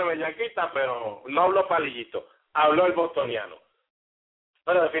perdóneme, yanquista, pero no habló palillito, habló el bostoniano.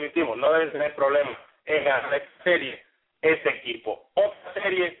 Pero definitivo, no deben tener problemas en ganar esta serie, ese equipo. Otra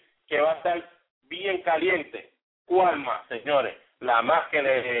serie que va a estar bien caliente. ¿Cuál más, señores? La más que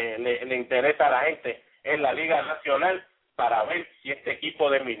le interesa a la gente en la Liga Nacional. para ver si este equipo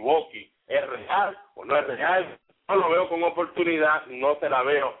de Milwaukee es real o no es real. No lo veo con oportunidad, no se la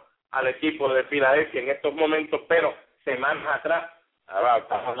veo al equipo de Filadelfia en estos momentos, pero semanas atrás, ahora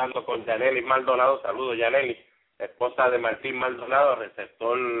estamos hablando con Yaneli Maldonado, saludos Yaneli, esposa de Martín Maldonado,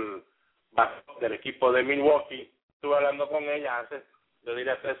 receptor del equipo de Milwaukee. Estuve hablando con ella hace, yo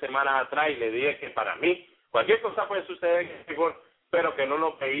diría 3 semanas atrás, y le dije que para mí cualquier cosa puede suceder en el fútbol, pero que no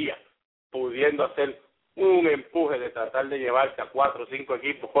lo veía pudiendo hacer un empuje de tratar de llevarse a 4 o 5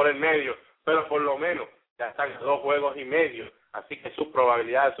 equipos por el medio, pero por lo menos ya están a 2 juegos y medio, así que sus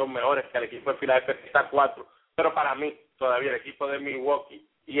probabilidades son mejores que el equipo de Filadelfia, que está a 4, pero para mí todavía el equipo de Milwaukee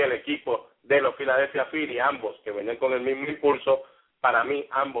y el equipo de los Philadelphia Phillies, ambos que venían con el mismo impulso, para mí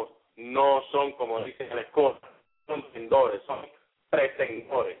ambos no son, como dice el score, contendores, son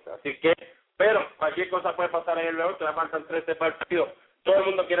pretendores, así que, pero cualquier cosa puede pasar en el B8, ya faltan 13 partidos. Todo el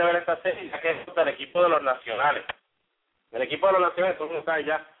mundo quiere ver esta serie, ya que es el equipo de los nacionales. El equipo de los nacionales, todo el mundo sabe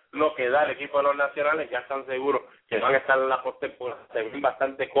ya lo que da el equipo de los nacionales, ya están seguros que van a estar en la postemporada, se ven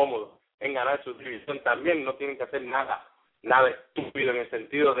bastante cómodos en ganar su división también, no tienen que hacer nada estúpido en el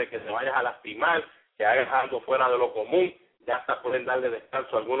sentido de que se vayas a lastimar, que hagas algo fuera de lo común, ya hasta pueden darle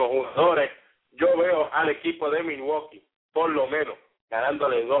descanso a algunos jugadores. Yo veo al equipo de Milwaukee, por lo menos,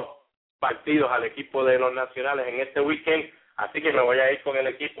 ganándole 2 partidos al equipo de los nacionales en este weekend. Así que me voy a ir con el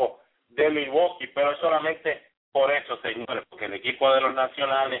equipo de Milwaukee, pero solamente por eso, señores, porque el equipo de los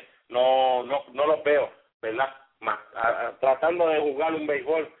nacionales no los veo, ¿verdad? Tratando de jugar un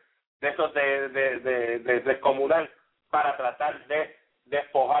béisbol de esos de descomunal para tratar de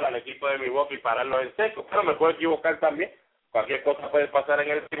despojar al equipo de Milwaukee y pararlo en seco. Pero me puedo equivocar también, cualquier cosa puede pasar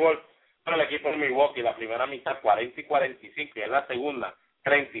en el béisbol. Pero el equipo de Milwaukee, la primera mitad 40 y 45, y en la segunda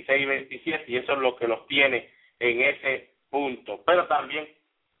 36 y 27, y eso es lo que los tiene en ese punto, pero también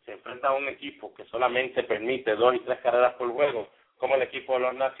se enfrenta a un equipo que solamente permite 2 y 3 carreras por juego, como el equipo de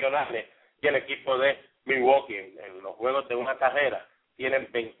los nacionales, y el equipo de Milwaukee en los juegos de una carrera tienen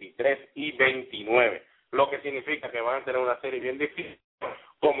 23 y 29, lo que significa que van a tener una serie bien difícil.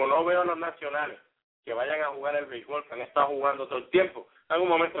 Como no veo a los nacionales que vayan a jugar el béisbol, que han estado jugando todo el tiempo, en algún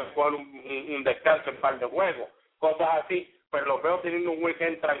momento de jugar un descanso en par de juegos, cosas así, pues los veo teniendo un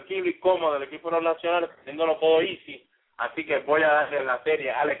weekend tranquilo y cómodo del equipo de los nacionales, haciéndolo todo easy. Así que voy a darle la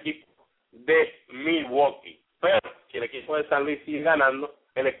serie al equipo de Milwaukee. Pero si el equipo de San Luis sigue ganando,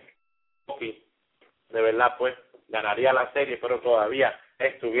 el equipo de Milwaukee de verdad pues ganaría la serie, pero todavía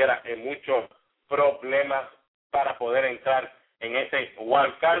estuviera en muchos problemas para poder entrar en ese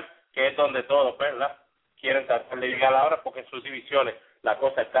wild card, que es donde todos, ¿verdad?, quieren tratar de llegar ahora, porque en sus divisiones la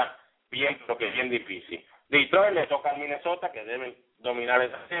cosa está bien, pero que bien difícil. Detroit le toca a Minnesota, que deben dominar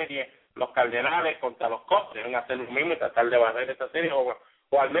esa serie. Los Cardenales contra los Cubs deben hacer lo mismo y tratar de barrer esta serie o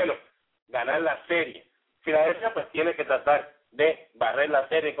al menos ganar la serie. Filadelfia pues tiene que tratar de barrer la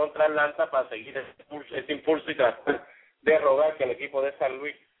serie contra Atlanta para seguir ese impulso y tratar de rogar que el equipo de San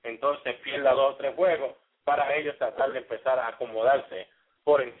Luis entonces pierda 2 o 3 juegos para ellos tratar de empezar a acomodarse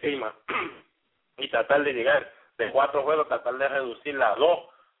por encima y tratar de llegar de 4 juegos, tratar de reducirla a 2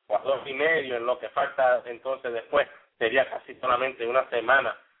 o a 2 y medio, en lo que falta entonces después sería casi solamente una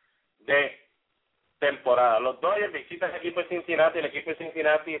semana de temporada. Los Dodgers visitan el equipo de Cincinnati, el equipo de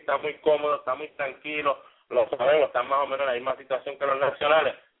Cincinnati está muy cómodo, está muy tranquilo, lo sabemos, están más o menos en la misma situación que los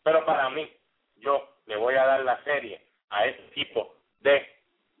nacionales, pero para mí, yo le voy a dar la serie a ese equipo de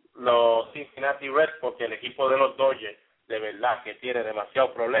los Cincinnati Reds, porque el equipo de los Dodgers, de verdad que tiene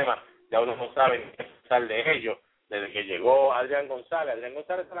demasiados problemas, ya uno no sabe qué pensar de ellos, desde que llegó Adrián González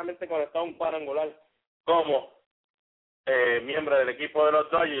solamente conectó un cuadrangular como miembro del equipo de los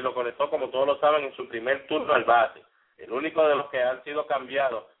Dodgers y lo conectó, como todos lo saben, en su primer turno al bate. El único de los que han sido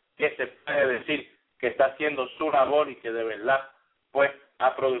cambiados que se puede decir que está haciendo su labor y que de verdad pues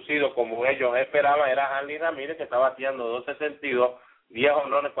ha producido como ellos esperaban era Hanley Ramírez, que está bateando 2.62, 10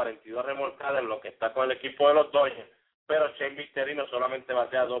 honrones, 42 remolcadas en lo que está con el equipo de los Dodgers, pero Shane Victorino solamente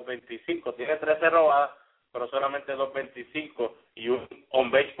batea 2.25, tiene 13 robadas, pero solamente 2.25 y un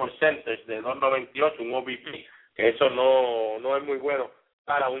on-base percentage de 2.98, un OBP, que eso no es muy bueno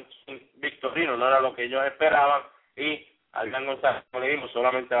para un Victorino, no era lo que ellos esperaban, y Adrián González, como le dimos,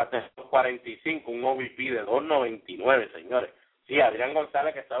 solamente batea 2.45, un OBP de 2.99, señores. Sí, Adrián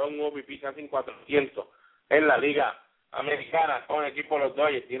González, que estaba en un OBP casi en 400 en la Liga Americana con el equipo de los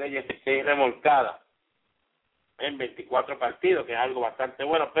Dodgers, tiene 16 remolcadas en 24 partidos, que es algo bastante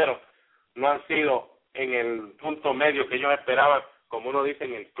bueno, pero no han sido en el punto medio que ellos esperaban, como uno dice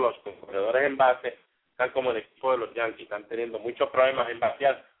en el clutch, con corredores en base, tal como el equipo de los Yankees, están teniendo muchos problemas en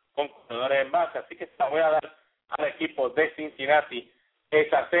basear con corredores en base, así que voy a dar al equipo de Cincinnati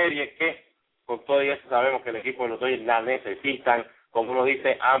esa serie que con todo eso sabemos que el equipo de los Dodgers la necesitan, como uno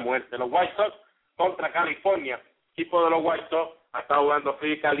dice, a muerte. Los White Sox contra California, el equipo de los White Sox ha estado jugando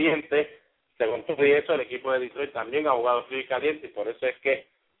frío y caliente, según todo eso, el equipo de Detroit también ha jugado frío y caliente, y por eso es que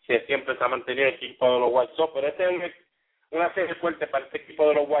siempre se ha mantenido el equipo de los White Sox, pero esta es una serie fuerte para este equipo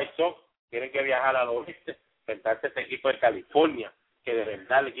de los White Sox. Tienen que viajar al oeste, enfrentarse a este equipo de California, que de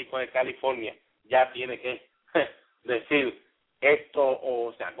verdad el equipo de California ya tiene que decir esto,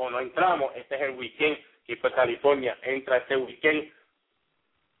 o sea, cuando entramos, este es el weekend, el equipo de California entra este weekend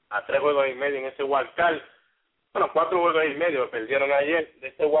a 3 juegos y medio en ese wild card, bueno, 4 juegos y medio perdieron ayer de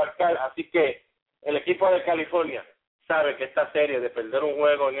este wild card, así que el equipo de California sabe que esta serie, de perder un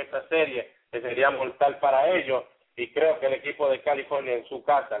juego en esta serie, que sería mortal para ellos, y creo que el equipo de California en su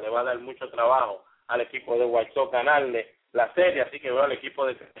casa le va a dar mucho trabajo al equipo de White Sox ganarle la serie, así que veo al equipo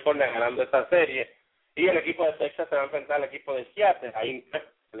de California ganando esta serie, y el equipo de Texas se va a enfrentar al equipo de Seattle. Ahí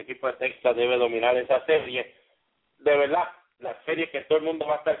el equipo de Texas debe dominar esa serie, de verdad, la serie que todo el mundo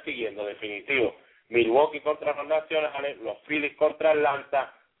va a estar siguiendo, definitivo. Milwaukee contra los Nacionales, los Phillies contra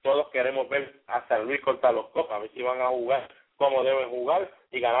Atlanta, todos queremos ver a San Luis contra los Cubs, a ver si van a jugar como deben jugar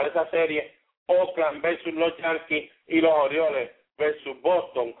y ganar esa serie. Oakland versus los Yankees y los Orioles versus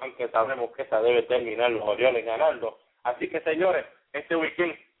Boston, aunque sabemos que esa debe terminar los Orioles ganando. Así que, señores, este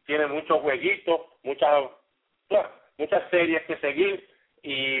weekend tiene muchos jueguitos, muchas series que seguir,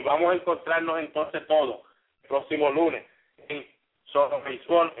 y vamos a encontrarnos entonces todos el próximo lunes en Solo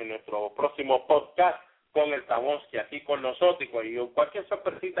Béisbol, en nuestro próximo podcast, con el Tabonsky aquí con nosotros, y cualquier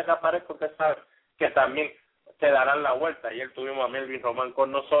sorpresita que aparezca, usted sabe que también te darán la vuelta. Ayer tuvimos a Melvin Román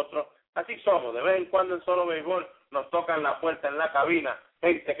con nosotros. Así somos, de vez en cuando en Solo Béisbol nos tocan la puerta en la cabina,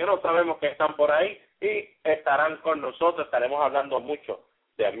 gente que no sabemos que están por ahí, y estarán con nosotros. Estaremos hablando mucho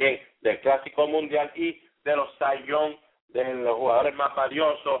también del Clásico Mundial y de los Cy Young, de los jugadores más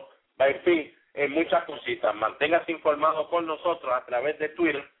valiosos, en fin, en muchas cositas. Manténgase informado con nosotros a través de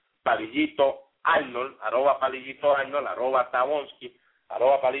Twitter, Palillito Arnold, @Palillito Arnold, @Tabonsky,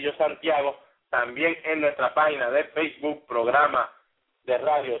 @Palillo Santiago, también en nuestra página de Facebook, programa de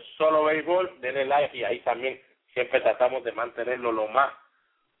radio Solo Béisbol, denle like, y ahí también siempre tratamos de mantenerlo lo más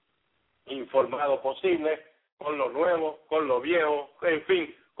informado posible, con lo nuevo, con lo viejo, en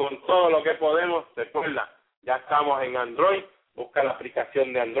fin, con todo lo que podemos. Recuerda, ya estamos en Android, busca la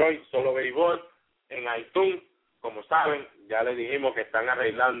aplicación de Android, Solo Béisbol, en iTunes. Como saben, ya les dijimos que están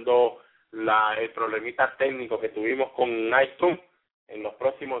arreglando el problemita técnico que tuvimos con iTunes. En los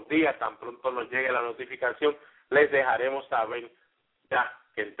próximos días, tan pronto nos llegue la notificación, les dejaremos saber ya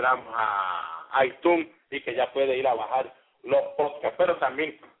que entramos a iTunes y que ya puede ir a bajar los podcasts, pero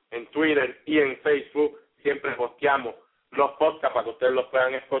también en Twitter y en Facebook siempre posteamos los podcasts para que ustedes los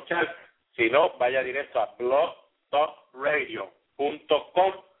puedan escuchar. Si no, vaya directo a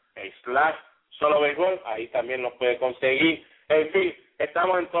blogtalkradio.com/Solo Béisbol, ahí también los puede conseguir. En fin,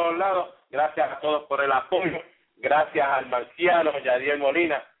 estamos en todos lados. Gracias a todos por el apoyo. Gracias al marciano Yadiel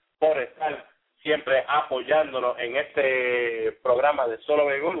Molina por estar siempre apoyándonos en este programa de Solo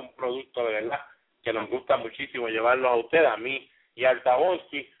Béisbol, un producto de verdad que nos gusta muchísimo llevarlo a ustedes, a mí y al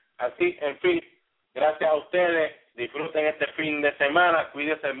Tabonsky. Así, en fin, gracias a ustedes, disfruten este fin de semana,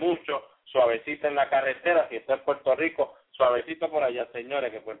 cuídense mucho, suavecito en la carretera, si está en Puerto Rico, suavecito por allá,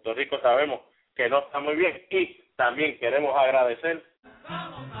 señores, que Puerto Rico sabemos que no está muy bien, y también queremos agradecer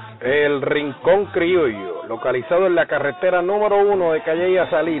el Rincón Criollo, localizado en la carretera número 1 de Cayey a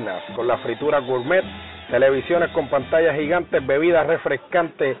Salinas, con la fritura gourmet, televisiones con pantallas gigantes, bebidas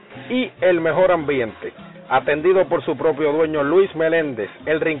refrescantes y el mejor ambiente. Atendido por su propio dueño Luis Meléndez,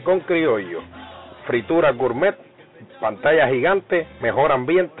 el Rincón Criollo. Fritura gourmet, pantalla gigante, mejor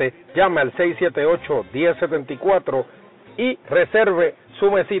ambiente. Llame al 678-1074 y reserve su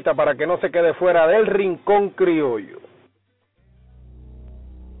mesita para que no se quede fuera del Rincón Criollo.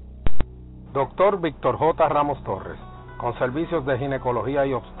 Doctor Víctor J. Ramos Torres, con servicios de ginecología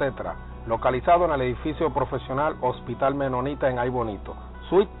y obstetra, localizado en el edificio profesional Hospital Menonita en Aibonito,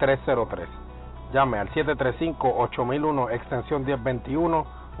 suite 303. Llame al 735-8001 extensión 1021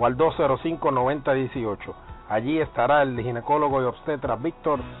 o al 205-9018. Allí estará el ginecólogo y obstetra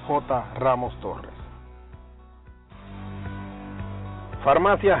Víctor J. Ramos Torres.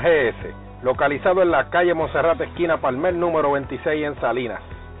 Farmacia GS, localizado en la calle Monserrate esquina Palmer número 26 en Salinas.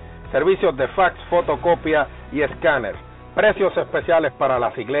 Servicios de fax, fotocopia y escáner. Precios especiales para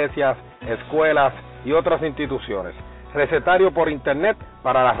las iglesias, escuelas y otras instituciones. Recetario por internet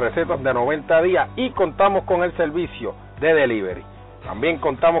para las recetas de 90 días y contamos con el servicio de delivery. También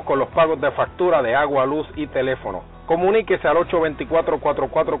contamos con los pagos de factura de agua, luz y teléfono. Comuníquese al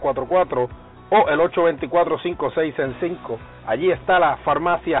 824-4444 o el 824-5665. Allí está la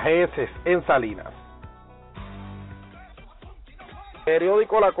Farmacia GS en Salinas.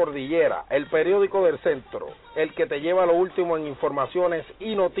 Periódico La Cordillera, el periódico del centro, el que te lleva lo último en informaciones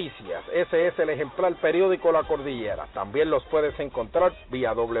y noticias. Ese es el ejemplar periódico La Cordillera. También los puedes encontrar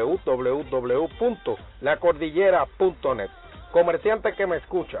vía www.lacordillera.net. Comerciante que me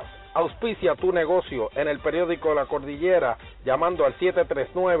escuchas, auspicia tu negocio en el periódico La Cordillera llamando al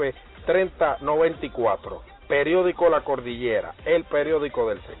 739-3094. Periódico La Cordillera, el periódico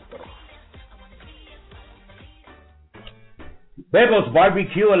del centro. Bebo's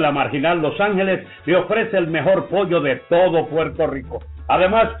Barbecue en la Marginal Los Ángeles le ofrece el mejor pollo de todo Puerto Rico.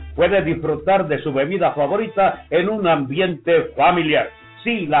 Además, puede disfrutar de su bebida favorita en un ambiente familiar.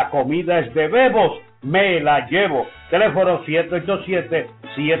 Si la comida es de Bebo's, me la llevo. Teléfono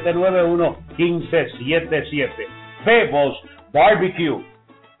 787-791-1577. Bebo's Barbecue.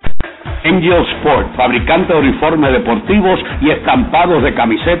 Angel Sport, fabricante de uniformes deportivos y estampados de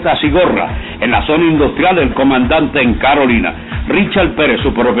camisetas y gorras, en la zona industrial del Comandante en Carolina. Richard Pérez,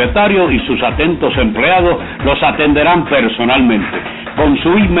 su propietario, y sus atentos empleados los atenderán personalmente. Con su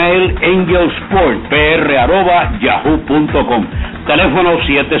email angelsportpr@yahoo.com. Teléfono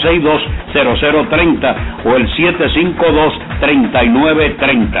 762-0030 o el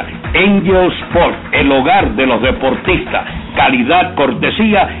 752-3930. Angel Sport, el hogar de los deportistas. Calidad,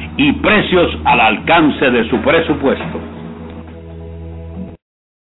 cortesía y precios al alcance de su presupuesto.